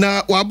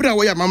na wabra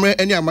wo ya mamre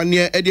ene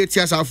amane e de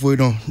tia safo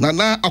no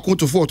na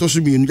akontofo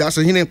otoso mi nu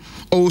jase hine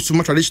o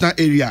suma traditional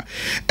area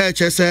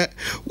se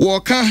wo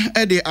ka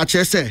e de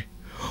se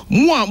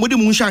mo a mode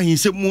mu hya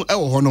hinsemu e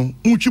wo ho no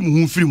mutwi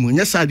mu hu firi mu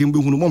nya sade mbe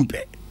hunu mo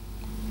mpe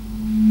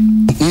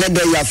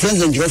nebe ya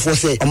friends and for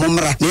say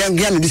omomra ne yan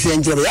gya me dise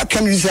njere ya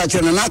kan dise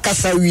akere na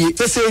akasa wie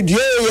se die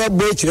ye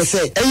bo kire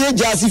say eye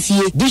jase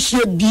fie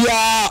dihye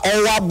bia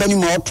owa bani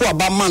ma oto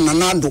aba man na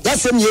nado ya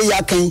sem ye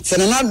ya kan se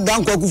na nado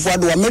dan kwakufu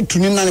ado wa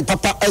metuni na ne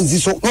papa azi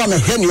so no me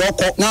hwe ne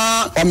yoko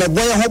na o me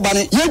boye ho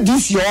bane ye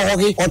disi o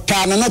hoge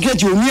ota na na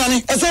kechi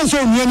onuane esen so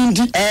onuane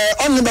ndi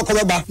onne be ko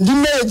beba di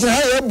me je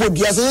ha ye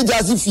bodua se ye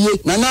jase fie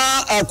na na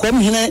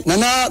akom hene na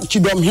na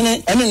kidom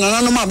hene ene na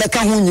na no ma be ka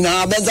ho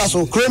nyina beza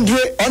so krondre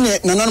one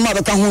na na no ma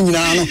ka ho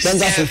nyina no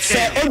benza so se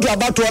odu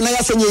abato na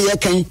ya senye ye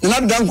kan na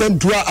dan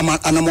kwantua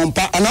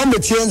anamompa ana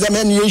metie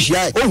nzama ne ye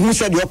hia ohu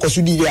se de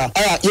okoso di ya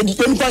aya ye di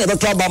kwa ya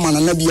beto aba ma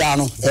na bia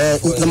no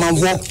na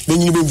manvo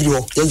benyini beviri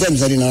ho ye nzam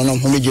zari na no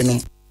ho meje no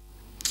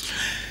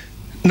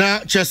na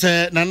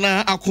chese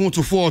nana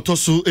akuntu for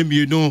tosu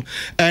emienu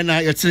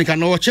na yetinka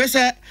no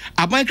chese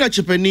abanka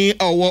chepani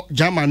owo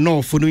German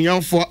no funu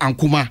yanfo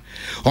ankuma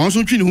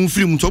onso twini hu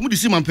firi mu to mu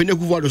disi mampani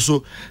akuvo do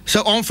so se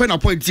on fe na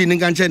point ni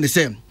ganche ne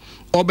se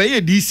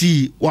obeye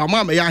DC wa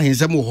ma ya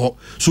ahensem ho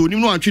so onim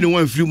no antwini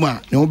wan firi mu a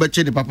ne wo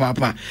beche de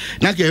papa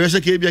na ke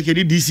yese ke bia ke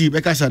DC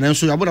be kasa na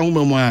so yabona hu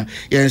mu a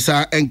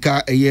yensa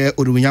enka eye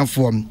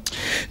odumunyanfo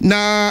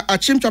na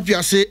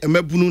achimtwapiase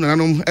emabunu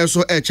nananom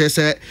eso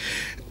chese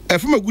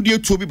efema gudie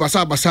tuo bi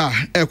basa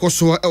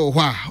ekoso ewo ho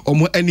a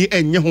omo ani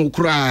enye ho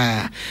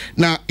kura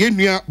na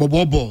yenua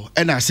bobobo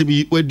na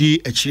asebi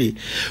wadi akire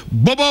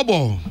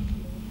bobobo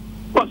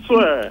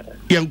paso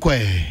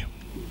yenkwe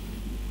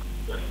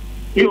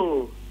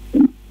yo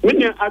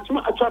minya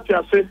atuma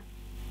atwapiase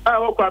a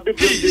wakwa bi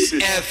this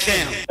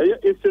FM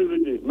it's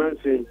really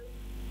mansin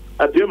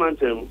abie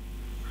mantem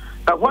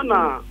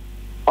ahona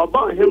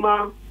oba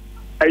hema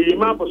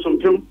ayima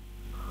bosompem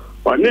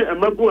one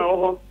emabu ewo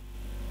ho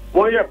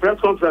one year press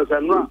conference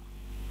and run.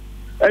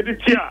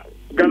 Editia,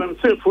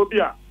 Galamse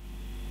phobia.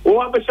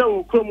 One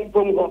special crum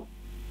from ho,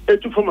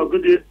 etu from a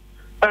good year,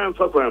 and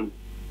for them.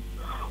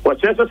 What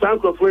Chester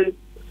Sanko Free,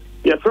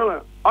 your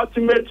fellow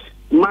ultimate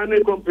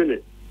mining company.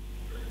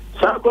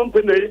 Sa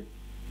company,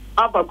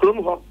 Abba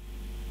Crum ho.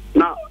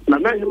 Now,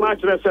 Nana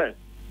much I say.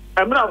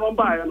 I'm not one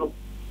buyer, no.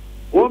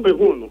 Won't be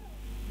who.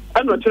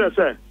 I'm not sure,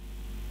 say.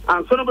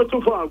 And son of a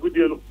two for a good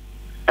year.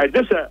 I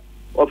just said,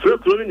 of your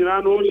clothing in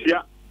our own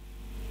share.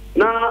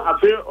 Na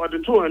afi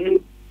odeto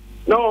anim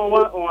na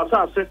on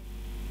asase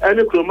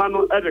ene kroma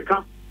no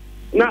edeka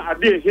na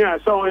ade ehia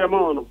asa on yama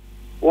on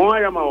won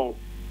ayama on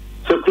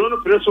se krono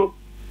preso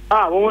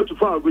won to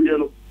fa agudie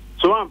no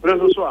so wan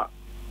preso so a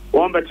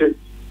won bete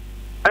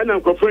ene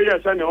nkofo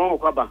yesa ne won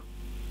kwaba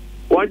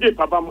won je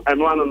papa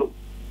eno anu no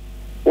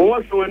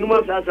won so enuma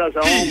asa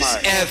won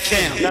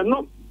ma na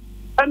no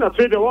ene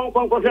fe de won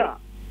kwankwo hia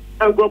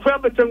nkofo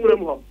abete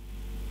ngurem ho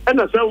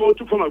ene se won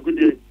to fa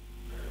agudie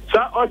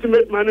sa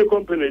ultimate mining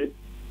company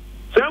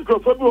san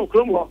crofo bi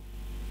okrom ho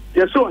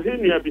yeso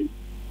henia bi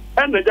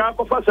en na ja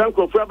kofa san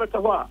crofo abeta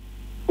ho a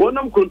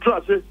wonam control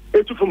ase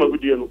etu fo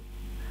magudie no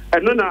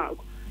eno na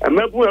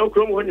amabu e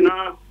okrom ho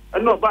nyina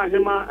eno ba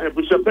hema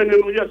ebushapene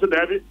no yeso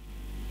dabi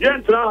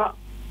yentra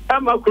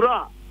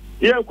amakura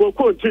ye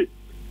kokonti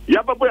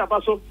yababo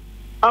yabaso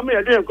ama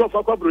ye de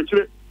enkofa kwa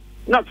brochire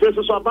na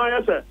feso so aban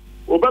yese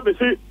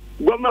obabesi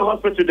government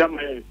hospital da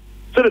maye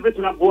se de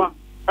betina boa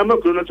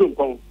amakura na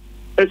tunkon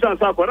esan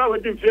sa kwara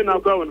wadi fie na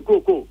kwa won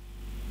koko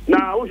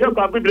na wo hwe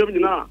kwa bibirem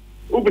nyina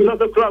wo bisa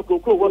se kra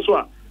koko wo so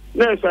a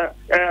na esa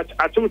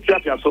atum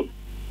tiapia so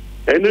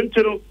enen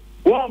tiro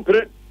wo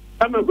mpre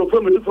amego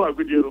fo medifo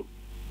agudiro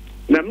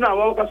na mna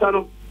wo kasa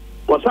no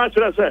wo sa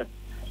kire se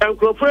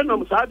enkrofo no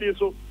msaadi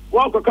so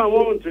wo kwaka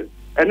wo nti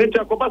enen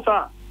tia ko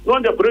basa no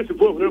ndia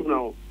principle of na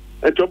wo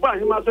etoba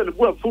hima se ne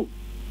bu afu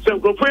se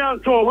enkrofo ya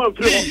nto ho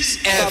amfiri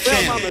ho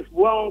ba ma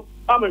mesbuwa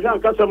amehia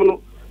nkasa no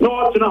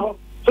no tina ho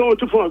so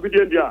to for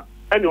agudie ndia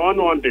ene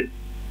ono onde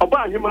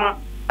oba hima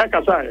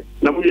akasa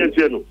na mu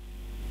yentie no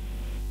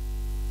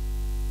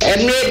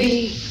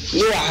emebi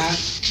yiwa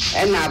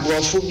ena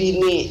abrofo bi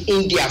ni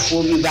India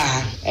fo bi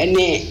ba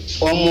ene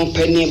omo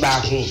pani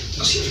ba ko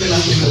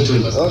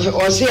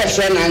o se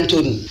friend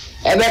Anthony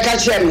ebeka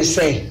che me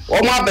say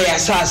omo abaya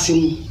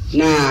sasim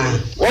na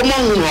omo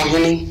hu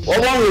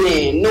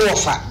ohene no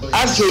wofa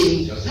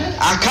afei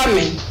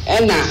akame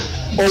ena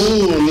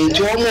omo hu me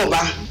ti omo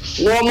ba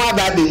no ma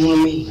ba be hu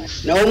me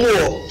na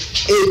omo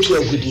etu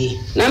agudie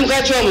na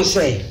mka che omo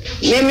say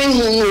me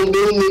hu be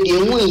me de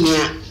hu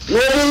hia no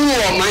hu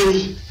o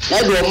man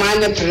na do man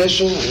ne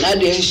preso na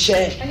de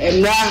hye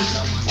emra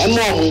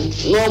emo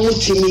no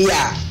mutimi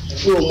ya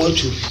no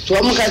motu to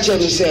omo ka che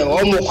me say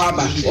omo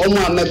kwaba omo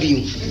amabiu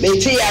me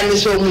ti ya ne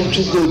so omo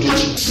tu godu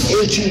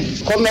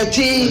enti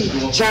committee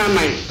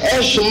chairman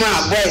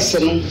esuma boys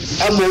no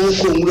amo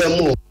ko nwura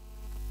mu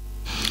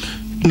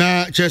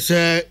na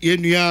chese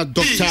yenua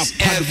Dr.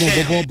 Padmo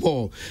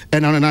Bobo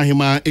na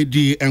hima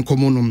edi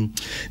enkomonum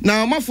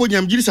na mafo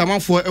nyamgiri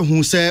samafo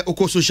ehu se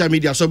oko social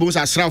media so bo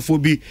sa srafo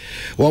bi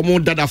wo mo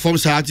dada form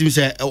sa atim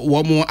se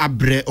wo mo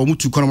abre o mo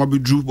tukono ma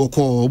bedru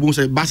boko bo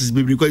se basis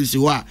bibri ko isi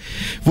wa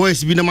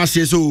voice bi na ma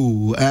se so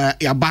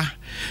yaba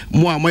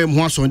mo amoy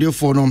mo asonde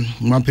fo no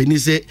mampani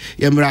se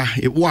yemra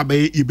wo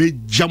abe ibe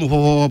jam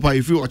papa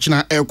ifi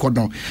ochina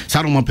ekodon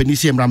sa no mampani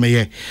se yemra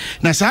meye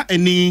na sa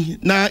eni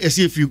na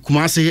ese ifi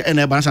kumase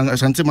ena ba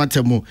asante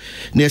matemo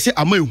na ese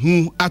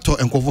amahu ato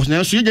enkofo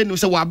na so ye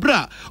se wa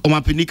bra o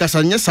mampani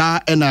kasa nye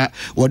sa ena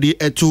wodi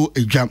eto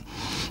edwam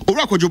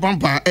owura kojo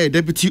pampa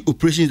deputy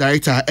operations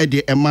director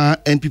de ema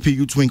NPP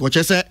youth wing o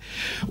chese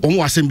o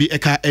mo asem bi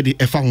eka de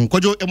efa ho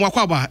kojo emo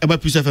akwa ba eba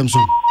Peace FM so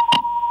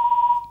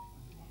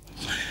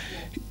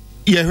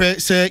yehwe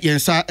se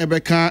yensa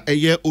ebeka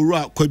eye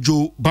owura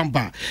kojo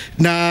bamba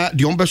na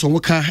de ombeso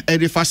woka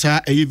ede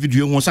fasa eye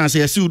video ho san se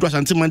yesi udu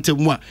asante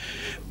mantemu a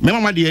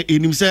mema de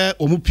enim se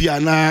omupia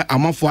na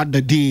amafo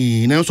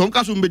adadin na so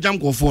nka so mbejam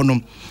kofo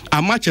no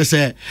amache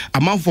se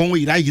amafo wo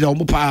yira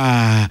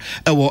omupa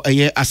ewo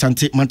eye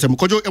asante mantemu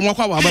kojo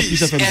enwakwa wa ba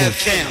Peace FM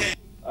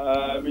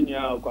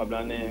Minya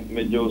Kwablane,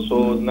 Mejo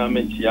so na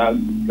Mechia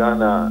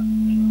Ghana,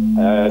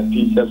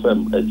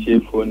 PSFM,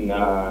 Chiefon,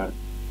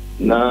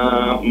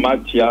 na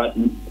Matia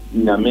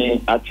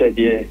Nyame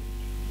Achede,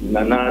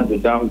 Nana the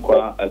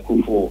Dankwa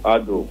Akufo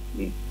Ado,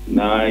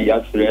 na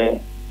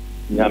Yasre,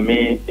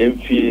 Nyame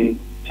Emfi,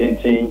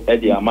 Tintin,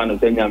 Eddie Amano,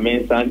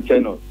 Nyame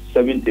Sancheno,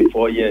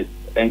 74 years,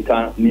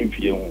 Enka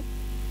Nifion.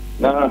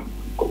 Na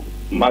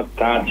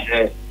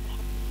Makache.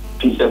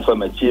 Pieces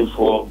from a chief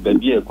for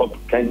baby a cop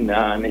can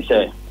and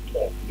say,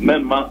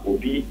 Memma will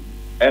be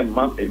a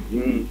month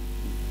and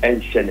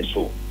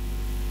Seneso.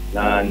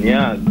 Na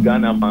near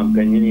Ghana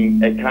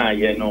Mampany, a car,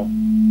 no.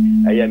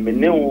 I am a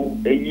new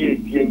a year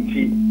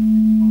TNT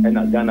and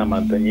a Ghana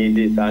Mampany,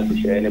 this answer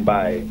share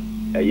by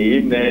a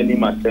year name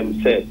myself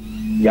said,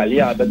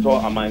 Yalia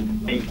Beto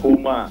Aman in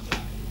Kuma.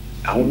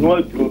 I will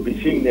not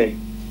be seen there.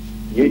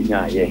 Ye,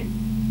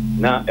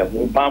 na a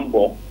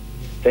Mupambo.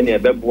 Senior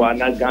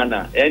Bebuana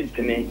Ghana,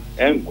 Anthony,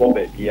 and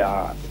Kobe,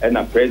 and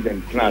a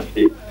present class.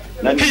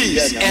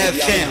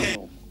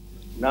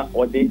 Not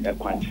only a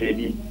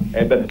country,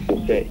 ever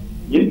say,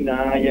 ye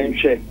na yen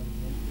shake,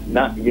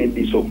 not yen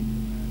diso.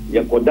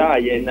 Yakoda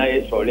yen na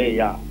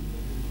soleya.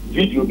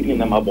 Video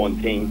in a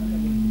mabonting.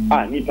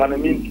 Ah,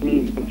 Nipanamint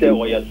means to say,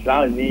 or your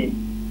slimy,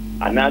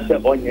 and answer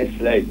on your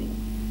slide.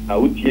 I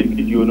would see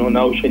video no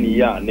now,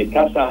 Shania,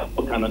 Necasa,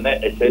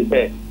 Okanone,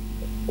 etc.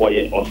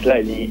 Or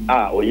slimy,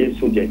 or yes,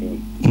 so Jenny.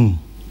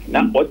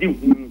 Na odi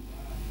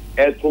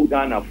eto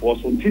Ghana for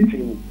so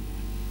titi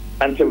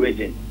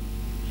anti-region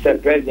se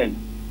president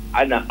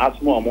ana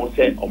asmo amon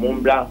se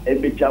omombra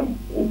ebejam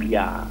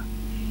obia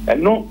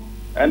eno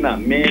na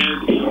main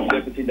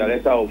deputy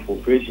director of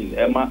operation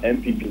Emma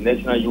MPP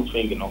National Youth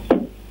Wing no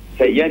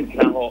se yen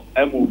kan ho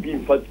MOB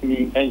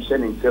fatimi enhye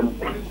ne nsem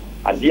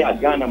ade a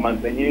Ghana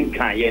manpanyin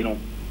kan ye no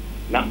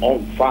na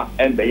onfa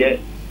embeye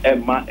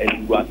Emma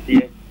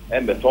eduase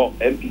embeto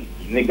MP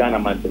ne Ghana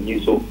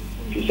manpanyin so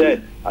she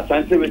said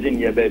Asante region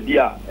ye baby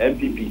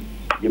MPP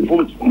ye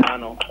vote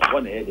nano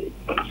one head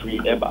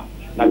free ever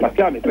na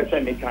kakra me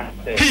pese me kan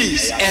say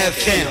Peace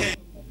FM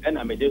and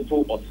I made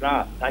to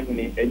Osra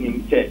tangini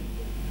enim say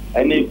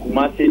ene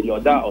Kumasi the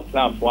other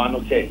Osra for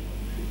ano say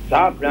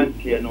sa brand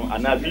here no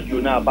ana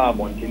video na ba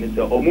abontini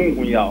say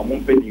omunhu ya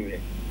omunpedi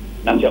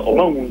na say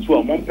omunhu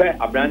nso omunpe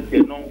abrand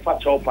here no fa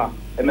chopa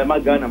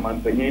emema Ghana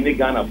manpanyin ni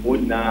Ghana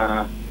food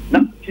na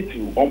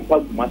titu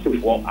ompa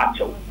Kumasi for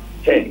acho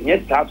say nye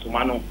tax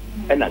mano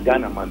and a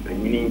Ghana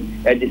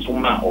manpanyin edi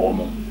suma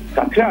omo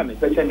kakra me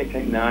pese me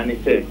kan na ne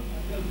say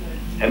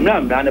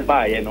emra na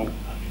ba ye no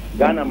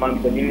Ghana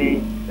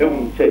manpanyin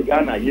ehun say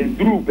Ghana ye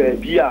duru ba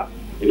bia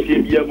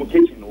efie bia mu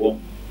kitchen wo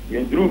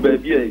ye duru ba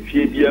bia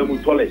efie bia mu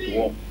toilet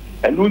wo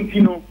enu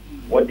ntino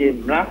wo de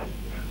mra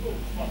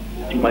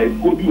my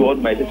gobi or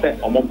my say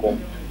omoko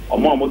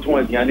omo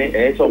ton aduane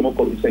say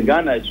omoko say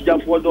Ghana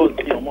sujafo do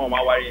ti omo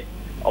maware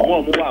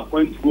omo wa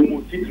kwantu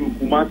mu titru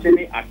Kumasi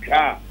ni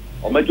Accra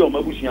omajo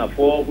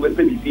mabusiafo we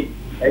pedidi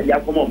e dia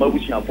komo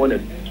mabusiafo na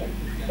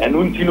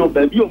enu ntino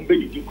ba bi o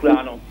mbedi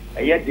kura no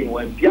eye den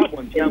wa bia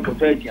bontian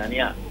koto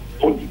aduane a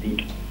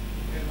ondidi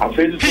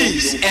afezu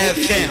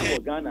so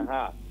Ghana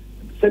ha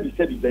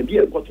sebi ba bi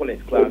e ko toilet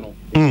kura no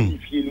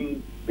ifie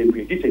nu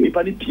bebre di se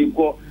nipa ni pie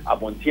ko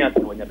abontian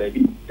to nya ba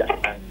bi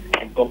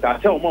ko ka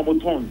se omo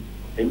moton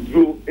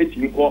enduro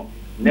etimi ko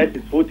net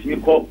so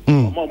timi ko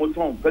omo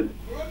moton pe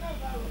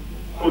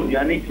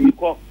aduane timi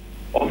ko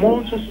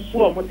omo so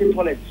omo te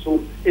toilet so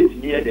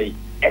etimi e dey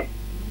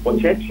o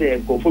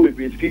cheche ko fo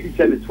be security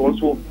service for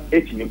so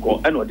etimi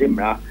ko e no de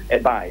mra e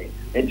bae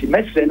enti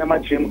mesre na ma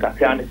chem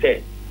kakra ne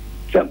se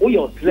o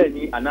yo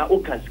tlani ana o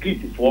ka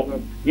security for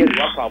ho ye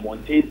wa fa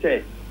bonte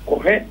se ko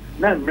he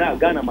na mra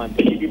Ghana man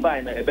te di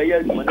bae na e be ye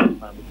mo na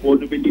ko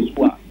do be di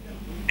so a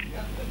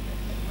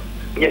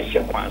yes she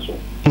kwan so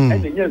e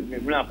ne nya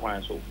mra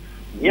kwan so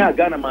nya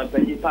Ghana man pe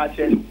ni pa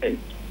che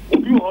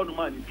obi ho no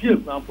man pie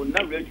plan for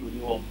na radio ni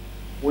ho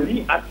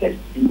only access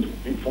into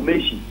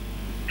information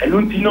and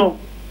no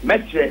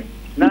metre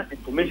na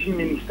information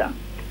minister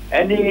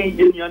any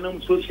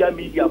union social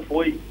media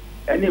for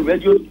any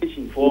radio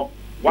station for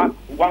what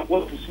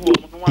pursue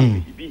no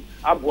one be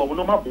abo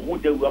no ma bo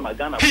de wu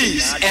magana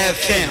Peace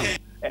FM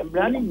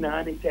embrani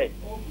na ne say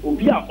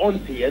obi a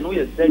onte ye no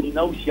ye say ni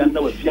na usia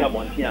na wa fia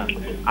bonte a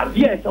ade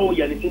e say wo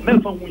ye ne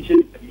memfa hu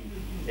nhye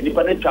ni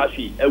pa na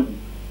trafi ewu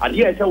ade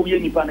e say wo ye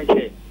nipa na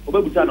che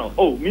obabuta no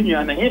oh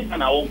minua na he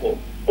na wonko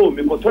oh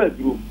me koto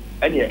aduro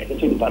ene e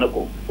se nipa na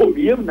ko oh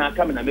biem na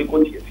aka me na me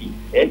ko tie fi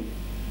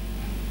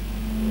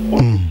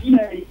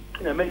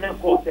na me na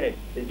ko se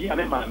di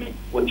ame mami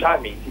wo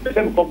charming ti be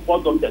se ko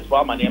for doctors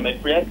for amane me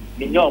pre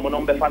ni nya omo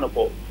no be fa no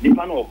ko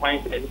nipa no kwan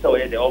se se wo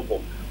ye de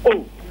oko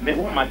oh me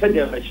hu ma se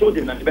de show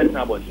dem na be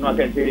na bo no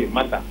aka say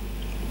matter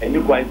eni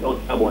kwan se o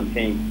sabon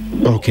thing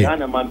okay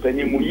na man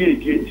pani mu ye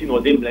die ti no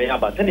dem la ya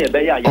ba se na e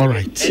be ya all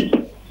right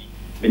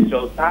me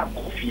so ta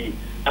coffee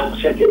am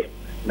check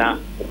na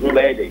hu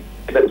be de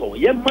be to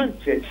ye man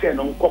che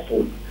no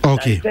nkofo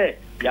okay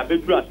ya be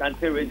dura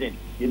Asante region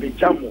ye be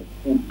jamu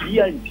obi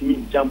antimi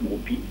jamu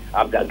obi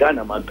abda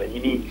Ghana man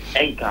panini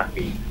enka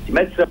ti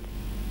metre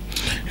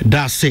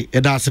That's it,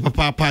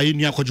 Papa in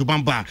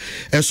Yakojubamba,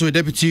 so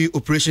Deputy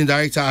Operation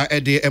Director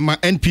at the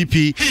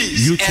NPP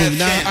YouTube.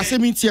 Now, as I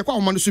mean,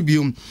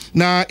 Manusubium,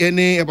 now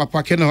any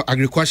Papa Keno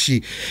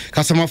Agriquashi,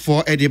 customer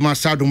for Eddie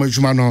Masado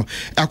Majumano,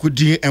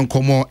 Akudi and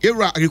Como,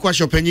 Era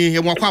Agriquashi Penny,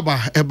 and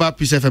Wakaba, about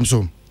Peace FM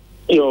so.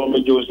 Yo,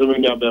 me Joe, so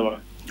many Abema.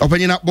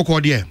 Opinion up Boko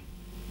dear.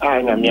 I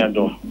am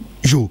Yado.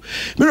 You,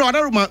 Miro,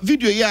 I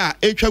video, yeah,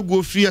 HF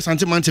go free as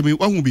Santimantemi,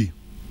 what will be?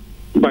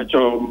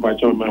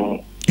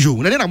 Bacho, you,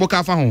 and then I walk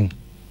off home.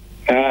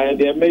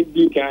 There may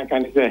be can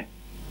say,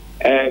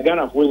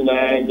 Ghana for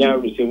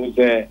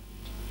receive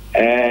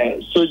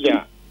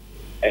soldier,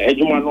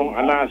 Ejumano,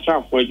 and I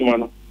shall for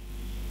Ejumano.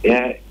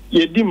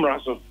 Ye dim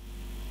rasso.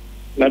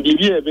 Na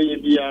bibia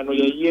be no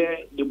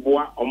ye the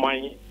bois or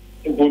mine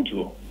in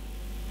Buntu.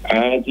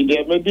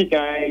 There may be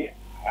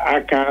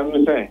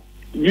Akan say,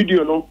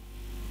 video no.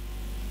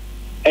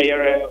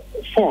 A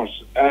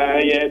force,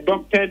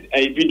 doctored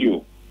a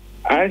video.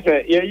 I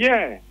say,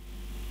 yeah.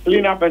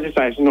 Clean up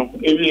exercise, no,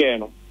 every year,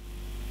 no.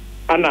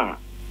 Anna,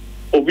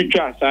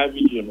 Obicha, side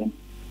video, no.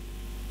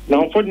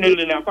 Now,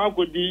 unfortunately, I can't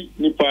go deep,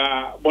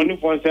 Nipa,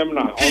 Bonifor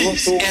seminar,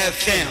 also,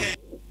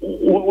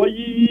 what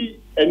ye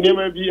and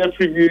never be a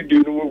preview, do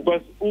you,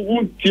 because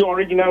who the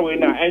original way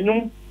now, and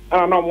you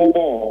are no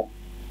more.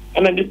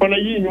 And then the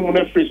Panayi, you want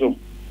to free so.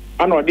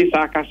 I know this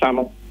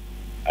Akasano,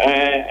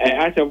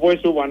 as a voice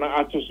over an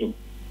artist,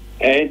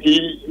 and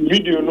the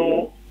video,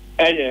 no,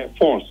 a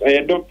force, I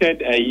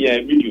adopted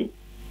a video.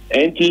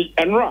 And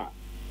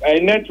a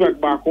network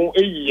back on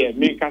a year,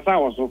 make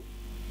Casawaso.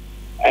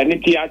 And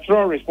the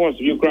actual response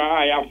you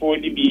cry, I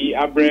afford to be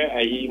a bread,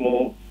 a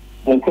more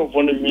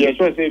microphone of me, as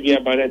well as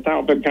by the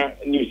time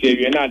of New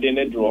Syria, not in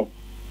a draw.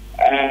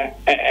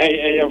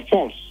 A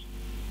force.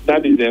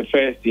 That is the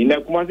first thing. Now,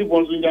 Kumasi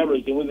was in the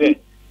region was there.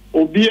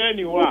 Obi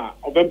anywhere,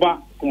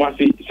 Obeba,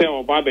 Kumasi, say,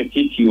 or Baba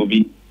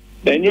TTOB.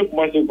 Then you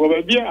must go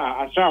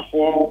a staff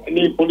for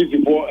any police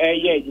for a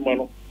year,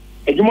 Jumano.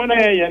 A Jumana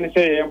and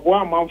say,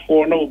 1 month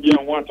for no be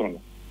on Watton.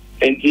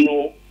 And you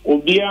know,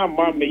 Obia,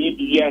 Mamma,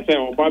 maybe yes,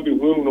 or Bobby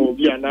will no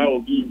be an hour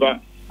be but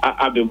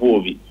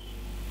Abbey.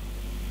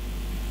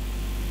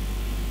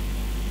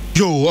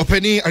 Joe,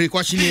 opening a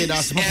request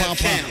that's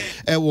Papa,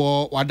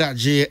 Ewo,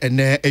 Wadaji, and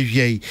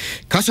Evier.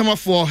 Customer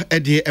for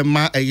Eddie and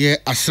Ma a year,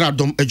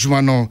 Asradom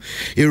Ejumano,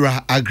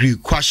 era agree.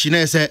 Question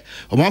is,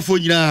 one for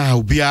you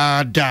now, be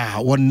a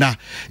da, one na,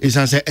 is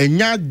answer, and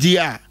ya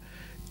dear.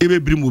 Ebe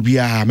brim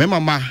obia me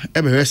mama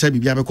ebe hwese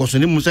bibia be koso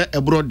ne mu se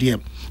ebro de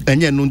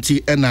enye no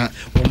nti na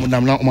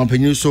omunam na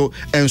omampanyin so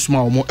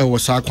ensoma omo ewo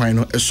sa kwan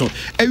no eso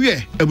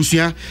ewie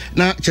abusua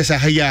na chesa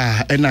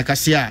haya na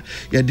kase a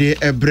ye de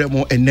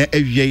ebremo ene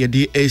ewie ye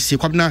de esi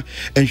kwabna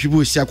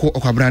enhwibu esi akọ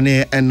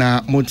okwabrane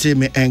na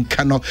monteme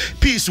enka no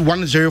Peace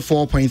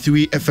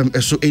 104.3 FM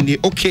eso eni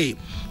okay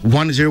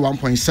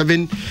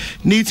 101.7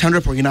 needs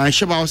 100.9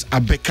 Shabaus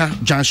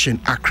Abeka Junction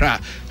Accra.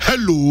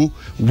 Hello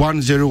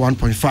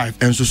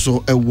 101.5 and so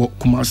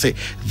Kumase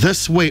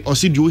this way or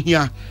see you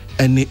here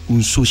any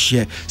unso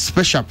share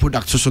special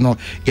products so no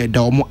ye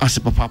da omo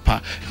asepa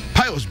papa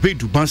piles be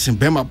do bansin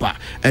bema ba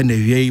and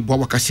ye bo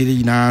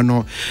wakasiri na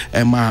no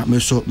ma me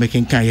so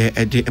making kan ye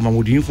e de ma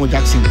modin fo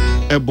Jackson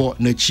ebo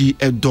na chi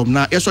edom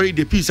na ye sorry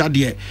the peace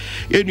ade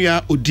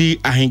enua odi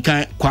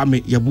ahenkan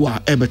kwame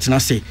yeboa e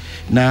betena se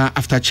na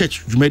after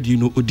church jumadi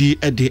no odi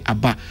e de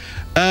aba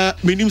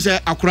menim se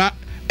akura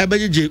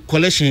ebejeje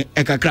collection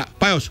e kakra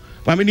piles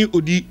ma meni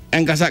odi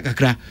engasa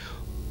kakra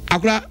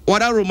akura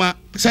wada Roma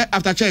say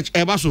after church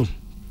e baso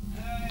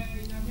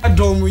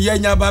Adom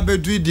yenya ba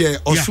bedu de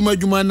osuma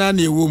dwuma na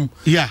na ewom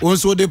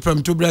wonso de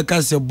prem to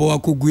breka se bo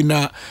akogu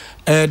na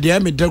de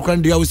me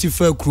dekran de awsi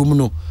fa krum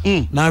no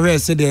na hwe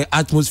se de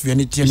atmosphere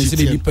ni tie se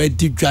de dipa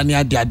di dwane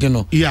ade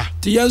no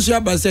ti yenso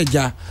aba se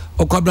ja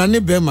okwabra ne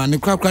be ma ne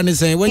kwakwa ne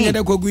sen wanya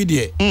de kogu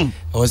de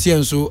o se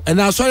yenso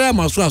na asori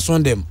amaso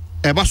asondem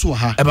e baso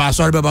ha e ba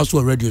asori be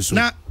baso radio so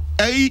na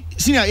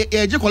senior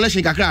je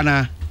collection kakra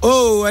na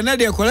na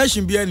de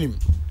collection bi anim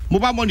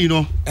mobile money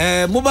no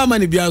mobile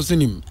money bi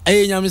asonim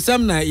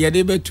nyamsam na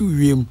yede betu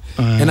wiem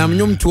na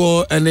mnyom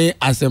to ene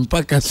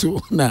asempa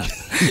kaso na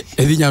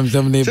edi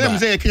nyamsam ne ba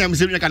say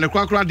nyamsam nya kana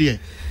kwakra de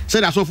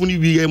say da sofo ni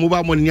bi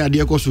mobile money ni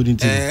ade koso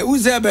dinti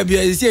uze ba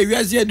bi say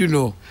wiase edu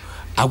no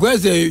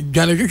agweze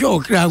dwane hwehwe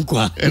okra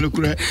nkwa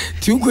enokura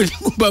ti uko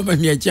mobile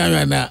money a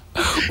chawa na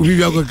ubi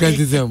bi akokra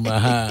tisema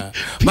ha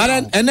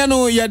mara ene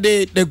no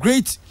yede the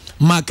great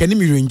Mark and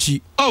Mirinchi.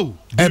 Oh,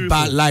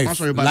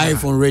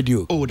 live on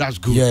radio. Oh, that's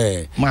good.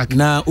 Yeah. Mark.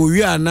 Now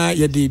we are now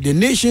the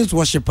nation's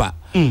worshipper.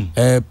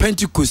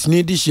 Pentecost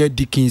need this year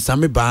Dikin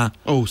Samiba.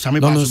 Oh,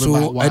 Samiba. No,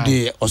 so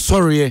the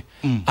sorry,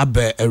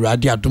 Abe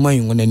Radia Duma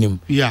in one name.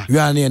 Yeah. We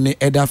are near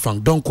Eda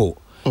Frank Donko.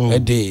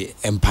 The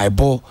Empire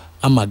Bo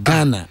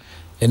Amagana.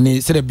 And they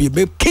said be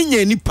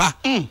Kenya Nipa.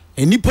 And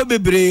Nipa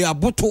Bebre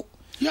Abuto.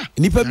 Yeah.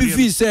 Nipa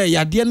Bifi say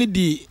ya diani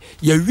di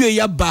ya we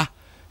ya ba.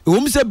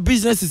 Say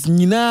businesses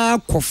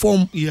nina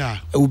conform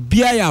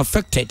obia ya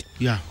affected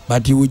yeah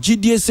but you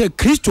GDS say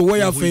Christo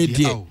way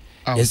afedi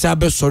yes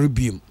abe sorry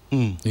biem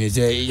Is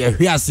a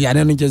Hiasi, I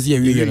don't just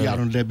hear you. I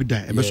don't let me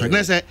die.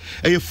 Let's say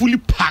a fully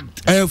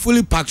packed. A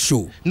fully packed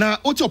show. Now,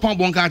 what's your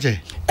Pambon Kaje?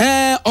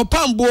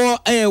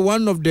 Opambo,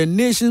 one of the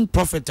nation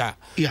propheter.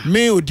 Yeah.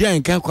 Me Odia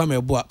and can't come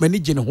aboard. Many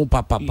general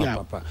papa.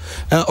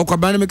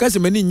 Okabana because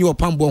many new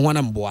Opambo one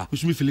and boa.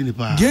 Which me feeling the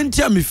power.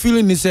 Gentia me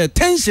feeling is a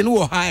tension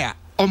or higher.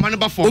 Oh, man,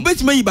 about for. Obey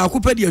me about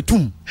Coupedia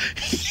tomb.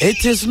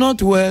 It is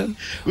not well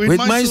with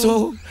my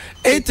soul.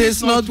 It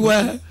is not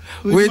well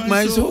with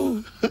my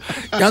soul.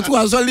 That's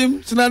why I saw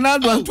him.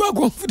 Sinanado to a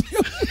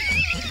confidence.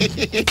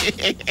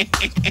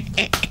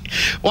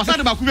 What's that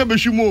about Kuya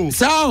Beshumo?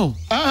 Sound.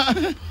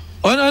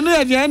 On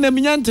the end of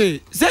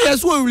Miante. Say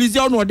yes, we'll release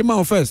you on the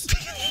mouth first.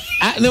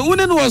 The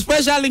woman was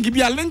special link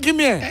be a link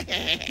here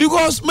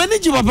because many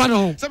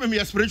Jibapano. Some of me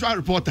a spiritual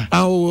reporter.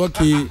 Oh,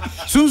 okay.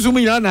 Soon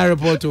me a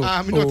reporter.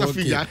 I'm not a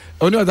figure.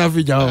 Oh, not a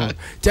figure.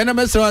 China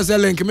was a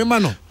link me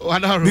mano.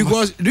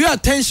 Because do your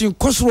attention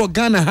Kosro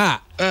Ghana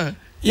ha.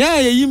 Yeah,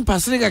 you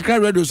passing a car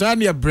radio so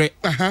near break.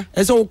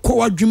 And so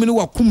co dreaming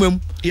what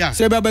kumum. Yeah,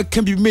 say Baba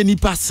can be many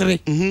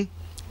passing.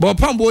 But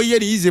Pambo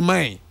yet easy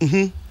mind.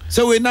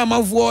 So we now my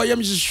war,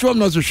 I'm sure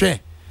not to share.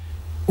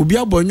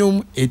 Ubia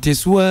Bonum, it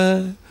is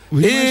well.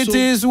 It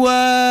is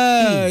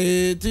well.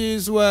 It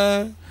is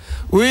well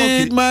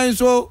with my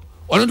soul.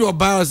 One of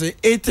the say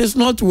it is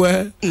not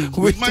well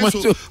with my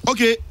soul.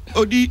 Okay,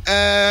 Odi,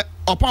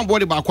 upon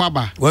body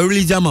bakwaba. Well,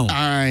 really, Jamo.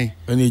 Aye,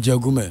 any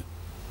jagume.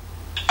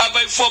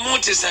 Abai for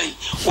Montesay,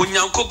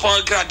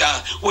 Unyankopon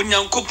Grada,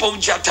 Unyankopon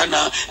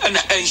Jatana, and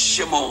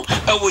Enshimo,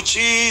 and with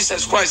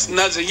Jesus Christ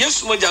Nazareth,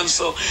 yes,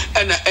 Mojanso,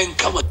 and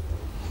Encomer.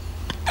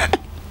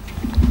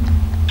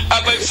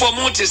 Abai for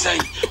Montesay,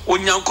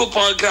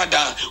 Unyankopon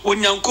Grada,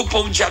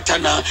 Unyankopon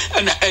Jatana,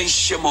 and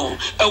Enshimo,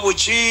 and with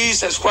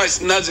Jesus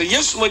Christ Nazareth,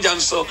 yes,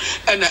 Mojanso,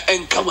 and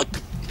Encomer.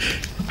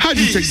 How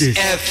do you check this?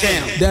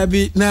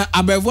 Debbie, now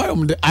Abai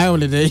on the eye on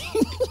the day.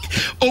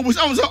 Oh, was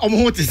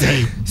on what to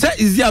say? Say,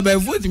 is there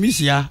about what me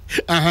here?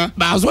 But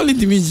I was only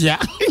to me here.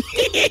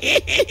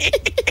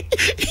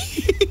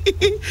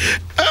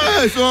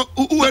 So,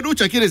 where do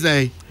check it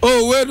say?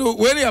 Oh,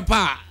 where you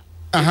pa?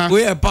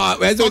 Where pa?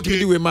 Where's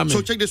okay with mama?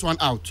 So check this one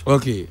out.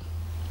 Okay.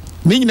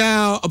 Me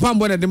now upon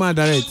one of the man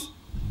direct.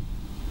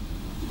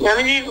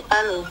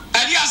 Hello.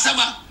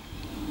 Adiasama.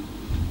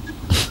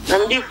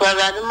 I'm the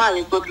father, man,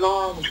 you could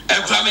long.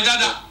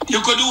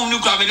 You could do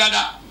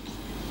Nukamidada.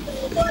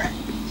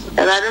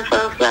 I don't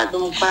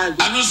know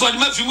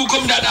what you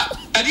come dada.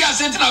 I didn't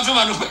send enough of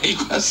my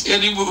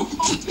anymore.